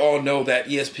because we all know that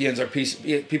people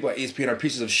at ESPN are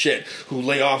pieces of shit who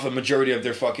lay off a majority of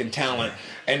their fucking talent.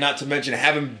 And not to mention,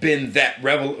 haven't been that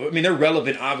I mean, they're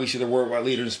relevant, obviously, they're worldwide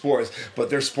leader in sports, but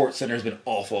their sports center has been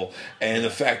awful. And the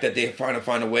fact that they're trying to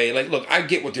find a way, like, look, I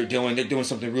get what they're doing. They're doing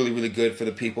something really, really good for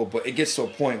the people, but it gets to a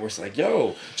point where it's like,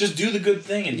 yo, just do the good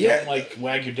thing and don't like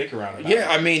wag your dick around about it.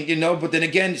 I mean, but then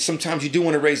again, sometimes you do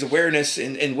want to raise awareness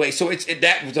in ways. So it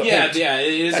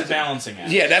is a balancing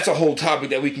act. Yeah, that's a whole topic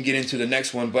that we can get into the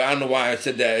next one. But I don't know why I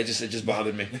said that. It just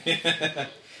bothered me.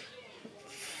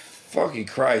 Fucking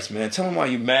Christ, man. Tell them why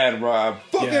you mad, Rob.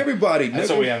 Fuck everybody. That's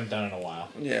what we haven't done in a while.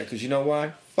 Yeah, because you know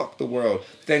why? Fuck the world.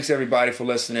 Thanks, everybody, for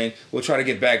listening. We'll try to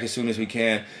get back as soon as we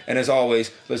can. And as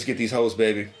always, let's get these hoes,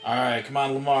 baby. All right, come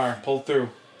on, Lamar. Pull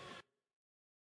through.